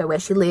Chicago where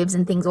she lives,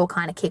 and things all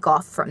kind of kick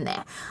off from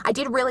there. I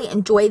did really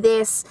enjoy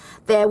this.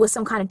 There was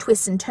some kind of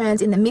twists and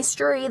turns in the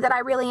mystery that I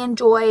really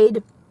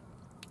enjoyed.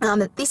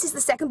 This is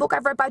the second book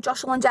I've read by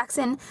Joshua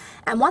Jackson,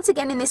 and once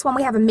again in this one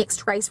we have a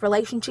mixed race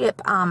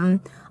relationship.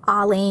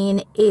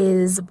 Arlene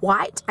is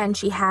white and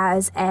she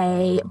has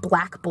a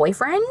black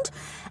boyfriend,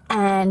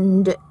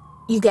 and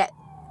you get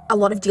a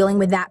lot of dealing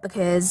with that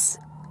because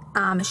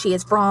she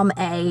is from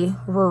a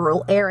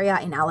rural area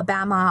in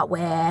Alabama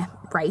where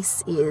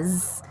race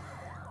is,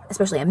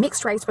 especially a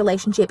mixed race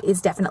relationship,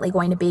 is definitely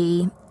going to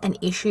be an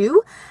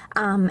issue,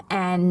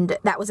 and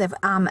that was a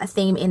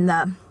theme in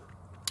the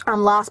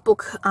last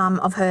book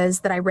of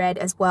hers that I read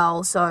as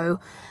well. So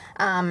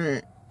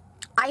I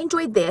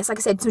enjoyed this. Like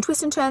I said, some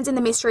twists and turns in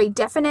the mystery,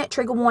 definite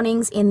trigger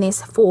warnings in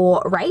this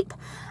for rape,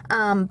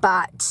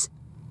 but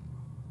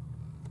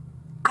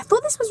I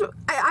thought this was,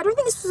 I don't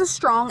think this was as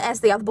strong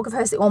as the other book of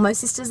hers, The Almost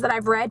Sisters, that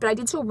I've read, but I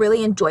did still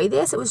really enjoy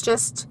this. It was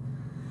just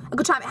a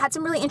good time. It had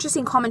some really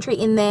interesting commentary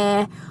in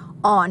there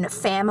on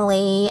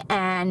family,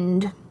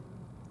 and,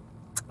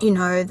 you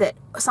know, that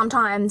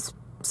sometimes,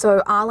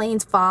 so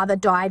Arlene's father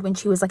died when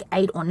she was like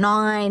 8 or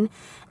 9,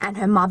 and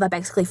her mother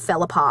basically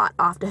fell apart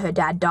after her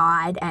dad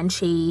died, and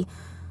she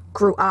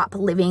grew up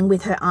living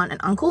with her aunt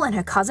and uncle and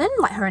her cousin.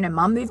 Like, her and her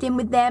mum moved in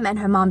with them, and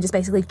her mum just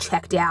basically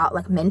checked out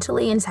like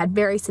mentally and has had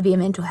very severe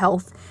mental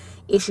health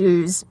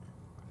issues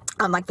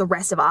like the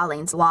rest of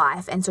Arlene's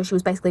life. And so she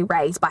was basically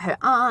raised by her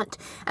aunt,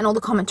 and all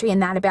the commentary in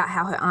that about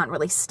how her aunt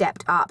really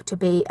stepped up to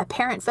be a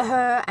parent for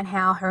her, and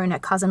how her and her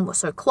cousin were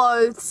so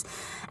close,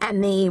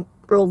 and the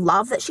real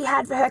love that she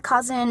had for her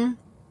cousin,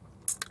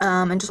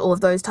 and just all of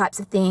those types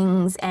of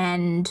things.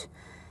 And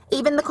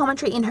even the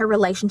commentary in her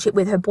relationship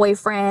with her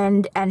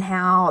boyfriend, and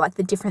how like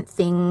the different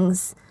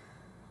things,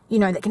 you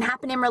know, that can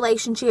happen in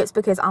relationships,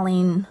 because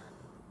Arlene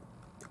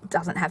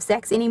doesn't have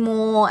sex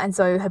anymore, and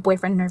so her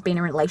boyfriend and her have been in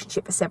a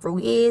relationship for several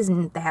years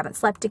and they haven't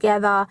slept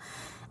together,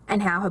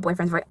 and how her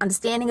boyfriend's very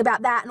understanding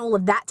about that and all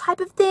of that type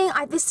of thing.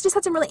 This just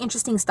had some really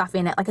interesting stuff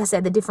in it. Like I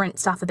said, the different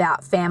stuff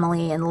about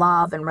family and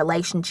love and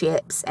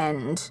relationships,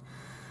 and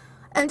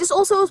just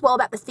also as well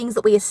about the things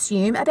that we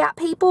assume about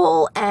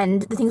people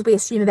and the things we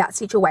assume about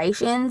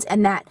situations,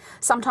 and that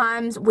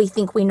sometimes we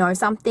think we know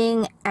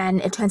something and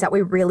it turns out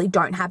we really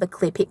don't have a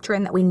clear picture,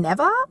 and that we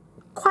never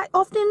quite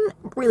often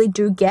really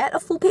do get a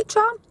full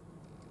picture.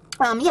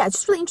 Yeah, it's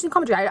just really interesting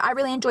commentary. I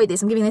really enjoyed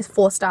this. I'm giving this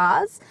 4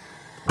 stars.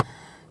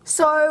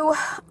 So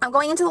I'm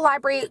going into the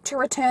library to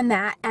return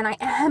that, and I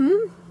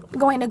am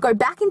going to go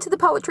back into the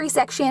poetry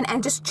section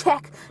and just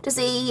check to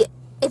see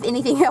if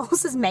anything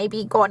else has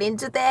maybe got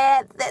into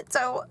there that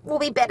so will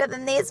be better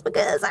than this,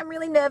 because I'm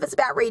really nervous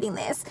about reading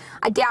this.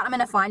 I doubt I'm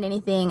going to find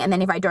anything, and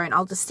then if I don't,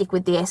 I'll just stick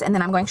with this, and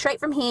then I'm going straight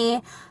from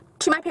here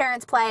to my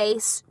parents'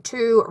 place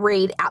to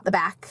read out the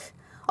back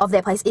of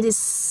their place. It is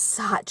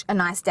such a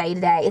nice day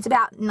today. It's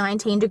about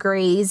 19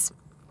 degrees,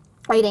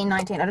 18,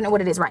 19, I don't know what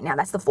it is right now.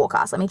 That's the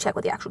forecast. Let me check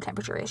what the actual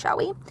temperature is, shall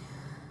we?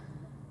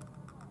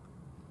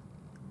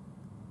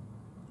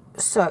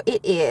 So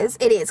it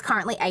is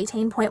currently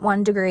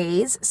 18.1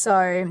 degrees,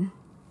 so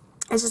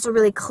it's just a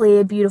really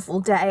clear, beautiful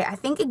day. I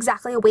think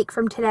exactly a week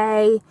from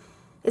today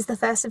is the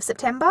 1st of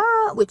September,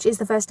 which is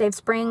the first day of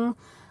spring,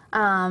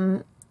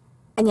 and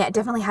yeah, it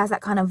definitely has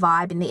that kind of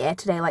vibe in the air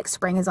today, like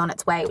spring is on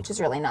its way, which is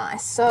really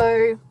nice.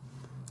 So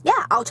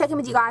yeah, I'll check in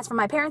with you guys from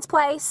my parents'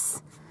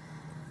 place.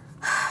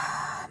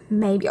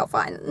 Maybe I'll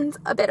find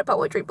a better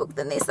poetry book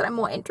than this that I'm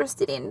more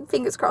interested in.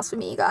 Fingers crossed for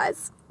me, you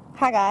guys.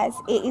 Hi guys,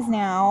 it is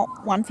now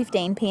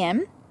 1:15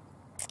 p.m.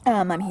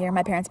 I'm here in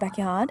my parents'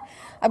 backyard.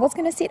 I was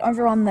going to sit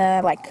over on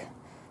the like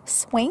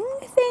swing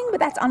thing, but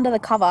that's under the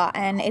cover,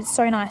 and it's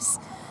so nice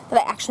that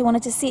I actually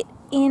wanted to sit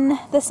in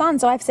the sun.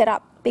 So I've set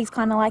up these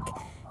kind of like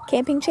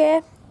camping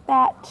chair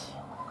that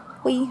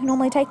we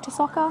normally take to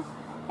soccer,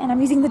 and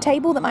I'm using the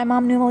table that my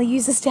mum normally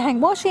uses to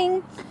hang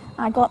washing.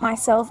 I got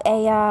myself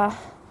a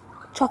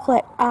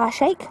chocolate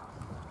shake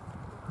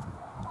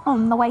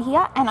on the way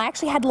here, and I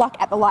actually had luck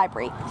at the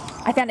library.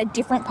 I found a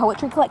different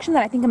poetry collection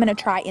that I think I'm going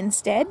to try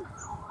instead.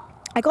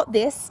 I got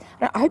this.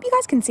 I hope you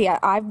guys can see it.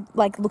 I'm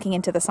like looking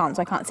into the sun,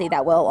 so I can't see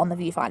that well on the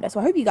viewfinder. So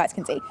I hope you guys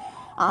can see.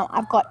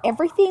 I've got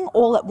Everything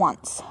All at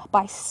Once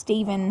by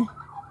Stephen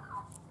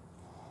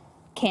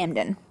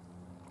Camden.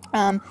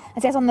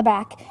 It says on the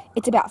back,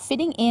 it's about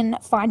fitting in,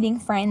 finding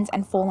friends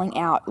and falling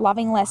out,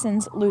 loving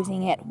lessons,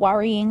 losing it,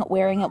 worrying,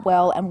 wearing it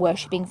well, and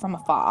worshipping from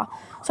afar.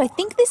 So I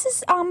think this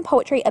is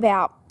poetry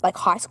about like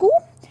high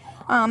school,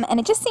 and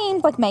it just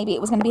seemed like maybe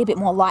it was going to be a bit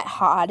more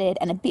lighthearted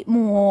and a bit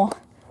more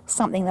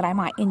something that I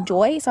might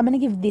enjoy. So I'm going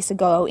to give this a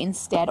go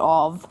instead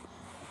of,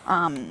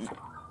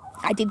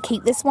 I did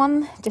keep this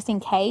one just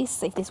in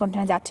case. If this one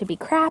turns out to be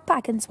crap,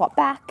 I can swap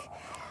back.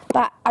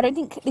 But I don't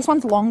think, this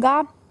one's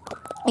longer.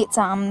 It's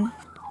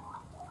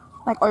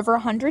like over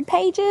 100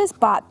 pages,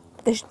 but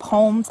the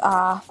poems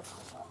are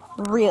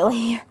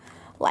really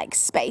like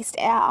spaced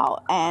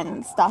out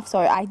and stuff, so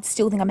I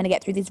still think I'm going to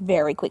get through this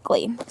very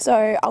quickly.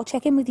 So I'll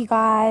check in with you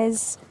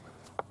guys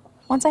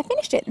once I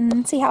finished it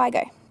and see how I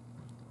go.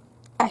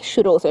 I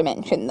should also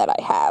mention that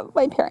I have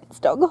my parents'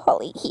 dog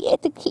Holly here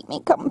to keep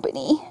me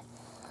company.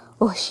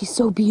 Oh, she's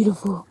so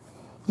beautiful.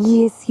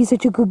 Yes, she's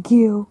such a good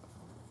girl.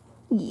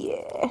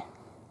 Yeah.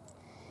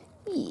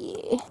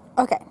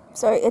 Okay,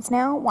 so it's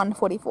now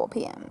 1:44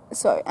 p.m.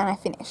 And I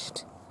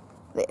finished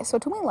this. So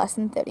it took me less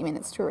than 30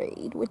 minutes to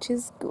read, which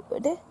is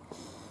good.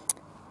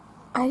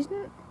 I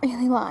didn't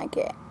really like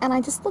it, and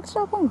I just looked it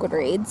up on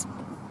Goodreads.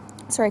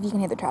 Sorry if you can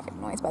hear the traffic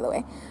noise, by the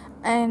way.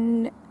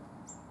 And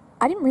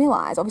I didn't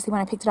realise, obviously,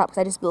 when I picked it up, because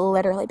I just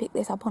literally picked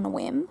this up on a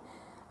whim,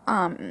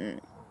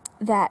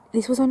 that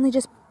this was only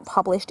just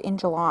published in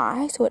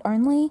July, so it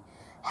only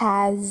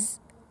has,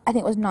 I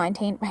think it was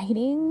 19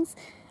 ratings,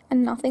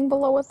 and nothing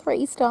below a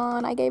 3-star,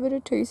 and I gave it a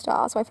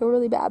 2-star, so I feel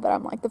really bad that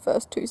I'm like the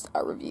first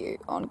 2-star review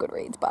on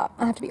Goodreads, but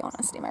I have to be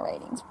honest in my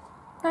ratings.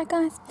 Right,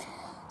 guys?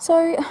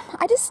 So,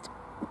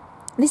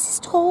 this is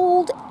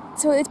told,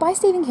 so it's by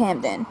Stephen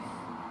Camden,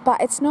 but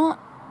it's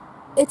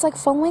like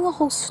following a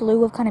whole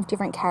slew of kind of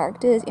different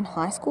characters in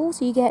high school,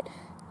 so you get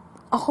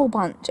a whole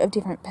bunch of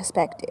different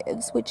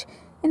perspectives, which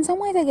in some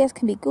ways I guess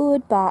can be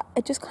good, but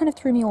it just kind of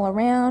threw me all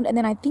around. And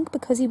then I think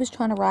because he was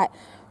trying to write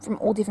from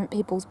all different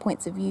people's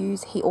points of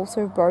views, he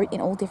also wrote in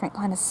all different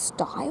kind of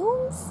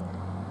styles,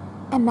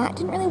 and that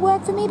didn't really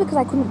work for me because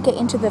I couldn't get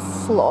into the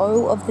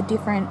flow of the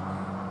different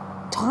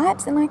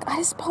types. And like,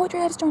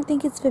 poetry I just don't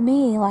think it's for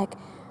me. Like,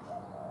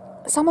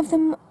 some of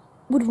them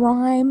would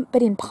rhyme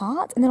but in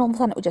parts, and then all of a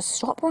sudden it would just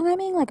stop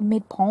rhyming like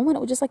mid-poem, and it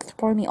would just like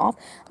throw me off.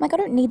 I'm like, I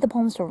don't need the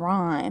poems to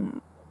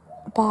rhyme,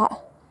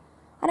 but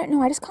I don't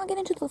know, I just can't get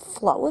into the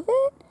flow of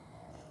it.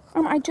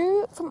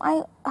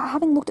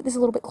 Having looked at this a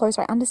little bit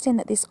closer, I understand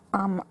that this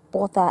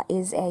author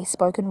is a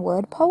spoken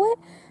word poet,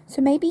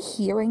 so maybe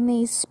hearing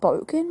these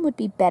spoken would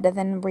be better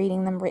than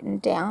reading them written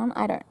down.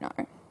 I don't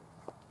know.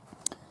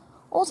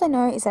 All I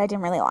know is that I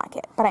didn't really like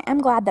it, but I am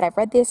glad that I've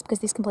read this because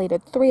this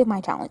completed 3 of my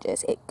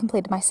challenges. It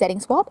completed my setting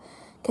swap,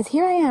 because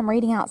here I am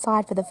reading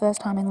outside for the first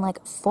time in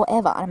like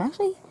forever, and I'm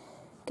actually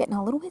getting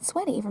a little bit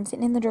sweaty from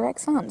sitting in the direct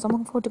sun, so I'm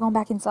looking forward to going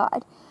back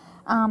inside.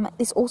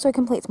 This also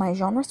completes my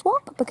genre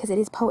swap because it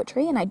is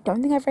poetry, and I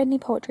don't think I've read any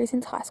poetry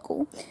since high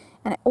school.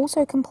 And it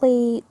also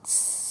completes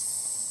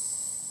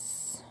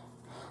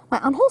my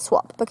unhaul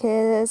swap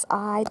because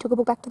I took a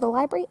book back to the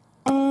library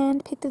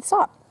and picked this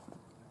up.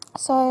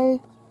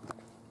 So,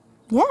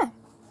 yeah.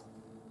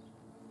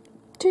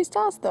 2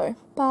 stars though,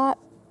 but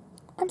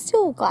I'm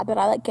still glad that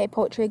I gave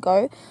poetry a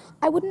go.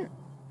 I wouldn't,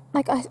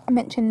 like I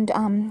mentioned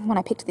when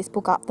I picked this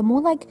book up, the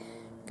more like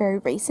very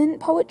recent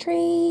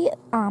poetry,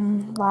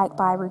 like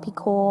by Rupi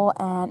Kaur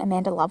and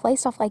Amanda Lovelace,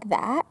 stuff like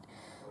that,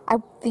 I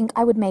think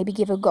I would maybe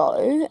give a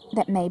go,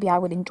 that maybe I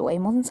would enjoy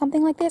more than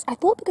something like this. I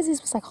thought because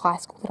this was like high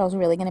school that I was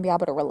really going to be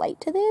able to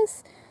relate to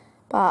this,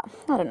 but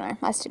I don't know,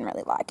 I just didn't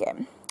really like it.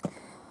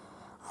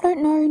 I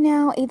don't know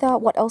now either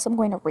what else I'm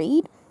going to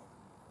read,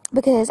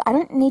 because I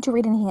don't need to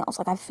read anything else.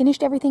 Like, I've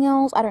finished everything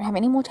else, I don't have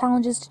any more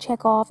challenges to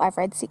check off, I've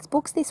read 6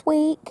 books this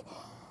week.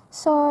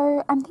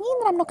 So I'm thinking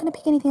that I'm not going to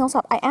pick anything else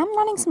up. I am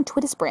running some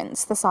Twitter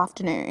sprints this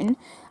afternoon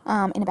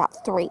in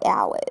about 3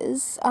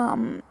 hours.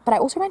 But I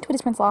also ran Twitter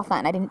sprints last night,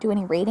 and I didn't do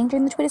any reading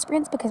during the Twitter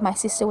sprints because my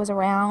sister was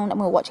around and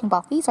we were watching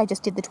Buffy. So I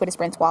just did the Twitter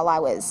sprints while I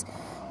was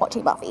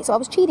watching Buffy. So I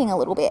was cheating a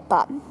little bit,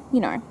 but,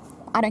 you know,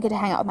 I don't get to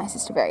hang out with my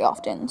sister very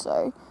often.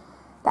 So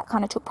that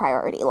kind of took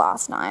priority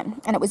last night.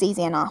 And it was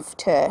easy enough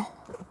to,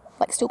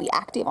 like, still be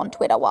active on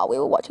Twitter while we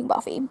were watching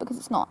Buffy, because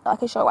it's not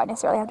like a show I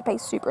necessarily have to pay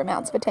super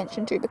amounts of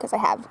attention to because I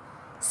have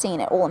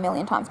seen it all a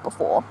million times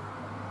before.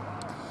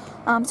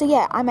 So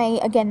yeah, I may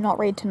again not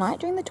read tonight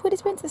during the Twitter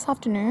sprints this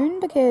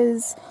afternoon,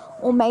 because,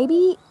 or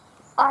maybe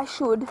I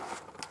should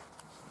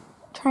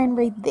try and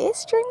read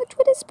this during the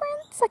Twitter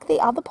sprints, like the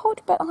other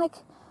poetry, but like,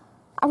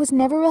 I was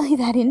never really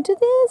that into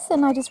this,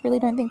 and I just really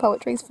don't think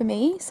poetry is for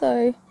me,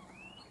 so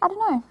I don't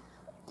know.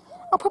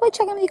 I'll probably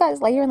check in with you guys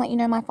later and let you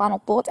know my final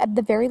thoughts. At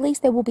the very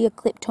least, there will be a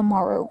clip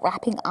tomorrow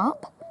wrapping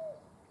up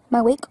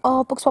my week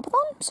of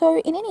BookSwapAthon. So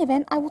in any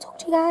event, I will talk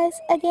to you guys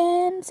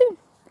again soon.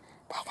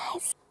 Bye,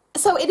 guys.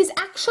 So it is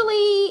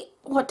actually,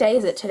 what day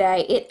is it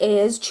today? It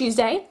is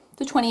Tuesday,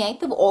 the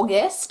 28th of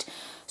August.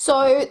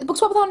 So the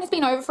BookSwapAthon has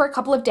been over for a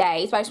couple of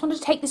days, but I just wanted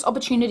to take this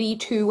opportunity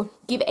to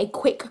give a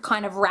quick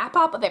kind of wrap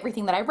up of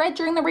everything that I read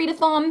during the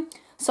readathon,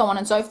 so on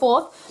and so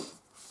forth.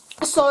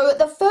 So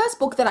the first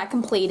book that I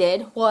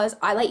completed was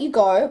I Let You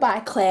Go by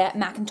Claire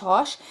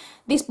McIntosh.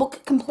 This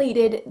book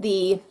completed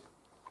the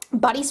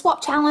Buddy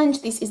Swap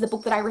Challenge. This is the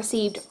book that I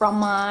received from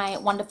my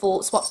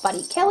wonderful swap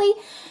buddy Kelly,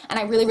 and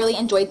I really, really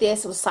enjoyed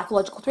this. It was a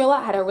psychological thriller.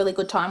 I had a really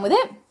good time with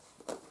it.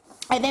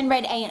 I then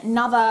read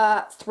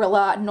another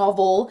thriller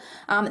novel,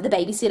 The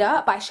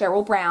Babysitter by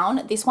Cheryl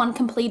Brown. This one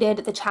completed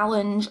the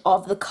challenge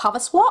of the cover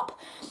swap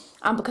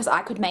because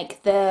I could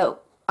make the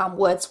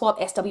word swap,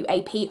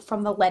 SWAP,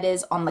 from the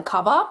letters on the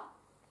cover.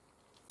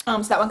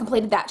 So that one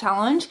completed that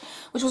challenge,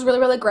 which was really,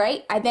 really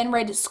great. I then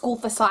read School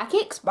for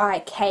Psychics by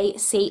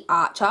K.C.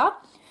 Archer.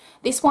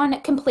 This one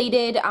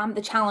completed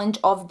the challenge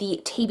of the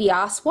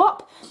TBR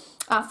swap.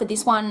 For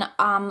this one,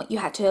 you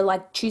had to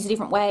like choose a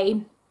different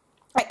way,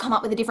 like come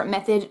up with a different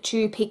method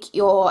to pick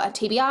your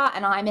TBR,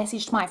 and I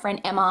messaged my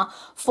friend Emma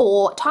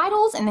for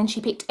titles, and then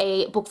she picked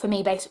a book for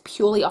me based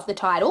purely off the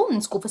title,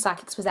 and School for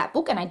Psychics was that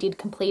book, and I did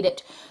complete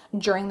it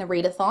during the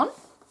readathon.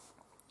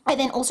 I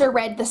then also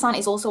read The Sun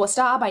Is Also a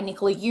Star by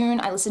Nicola Yoon.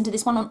 I listened to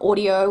this one on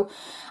audio.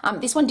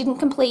 This one didn't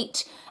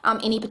complete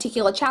any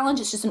particular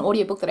challenge. It's just an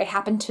audiobook that I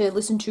happened to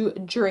listen to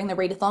during the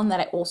readathon that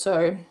I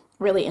also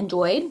really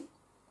enjoyed.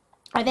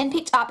 I then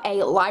picked up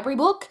a library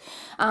book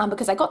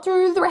because I got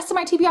through the rest of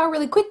my TBR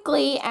really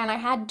quickly and I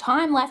had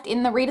time left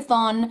in the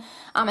readathon.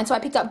 And so I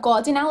picked up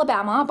Gods in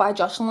Alabama by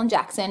Jocelyn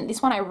Jackson.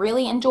 This one I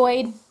really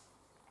enjoyed.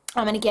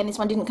 And again, this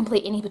one didn't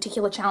complete any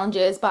particular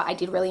challenges, but I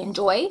did really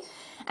enjoy.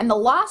 And the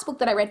last book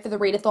that I read for the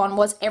readathon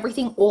was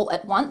Everything All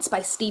at Once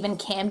by Stephen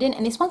Camden,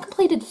 and this one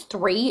completed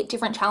 3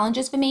 different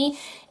challenges for me.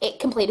 It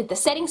completed the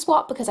setting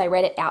swap because I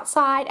read it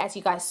outside, as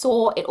you guys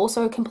saw. It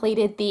also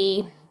completed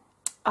the,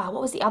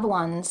 what was the other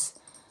ones?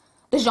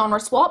 The genre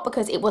swap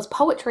because it was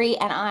poetry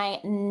and I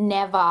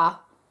never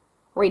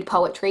read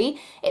poetry.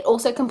 It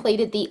also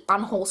completed the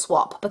unhaul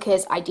swap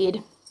because I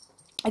did,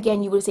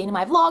 again, you would have seen in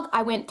my vlog,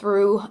 I went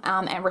through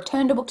and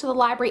returned a book to the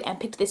library and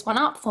picked this one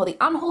up for the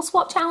unhaul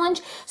swap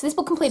challenge. So this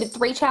book completed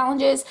 3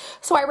 challenges.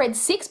 So I read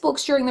 6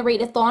 books during the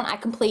readathon. I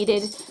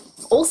completed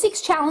all 6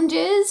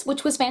 challenges,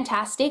 which was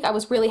fantastic. I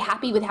was really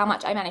happy with how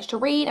much I managed to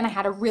read and I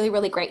had a really,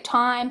 really great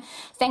time.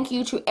 Thank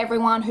you to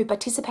everyone who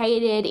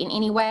participated in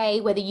any way,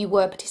 whether you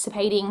were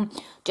participating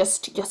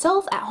just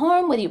yourself at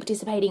home, whether you're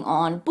participating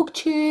on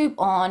BookTube,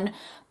 on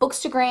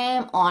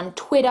Bookstagram, on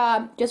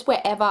Twitter, just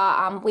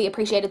wherever. We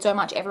appreciated so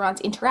much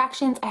everyone's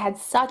interactions. I had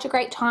such a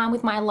great time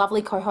with my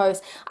lovely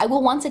co-hosts. I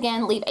will once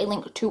again leave a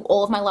link to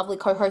all of my lovely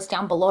co-hosts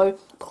down below.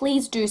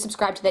 Please do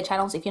subscribe to their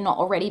channels if you're not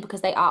already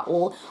because they are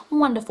all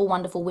wonderful,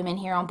 wonderful women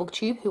here on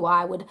BookTube who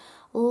I would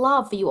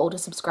love for you all to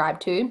subscribe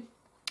to.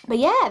 But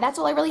yeah, that's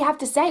all I really have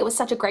to say. It was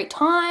such a great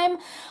time.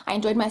 I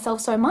enjoyed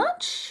myself so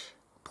much.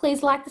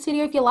 Please like this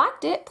video if you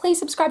liked it. Please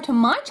subscribe to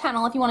my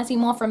channel if you want to see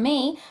more from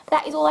me. But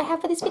that is all I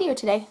have for this video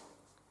today.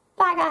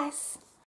 Bye guys.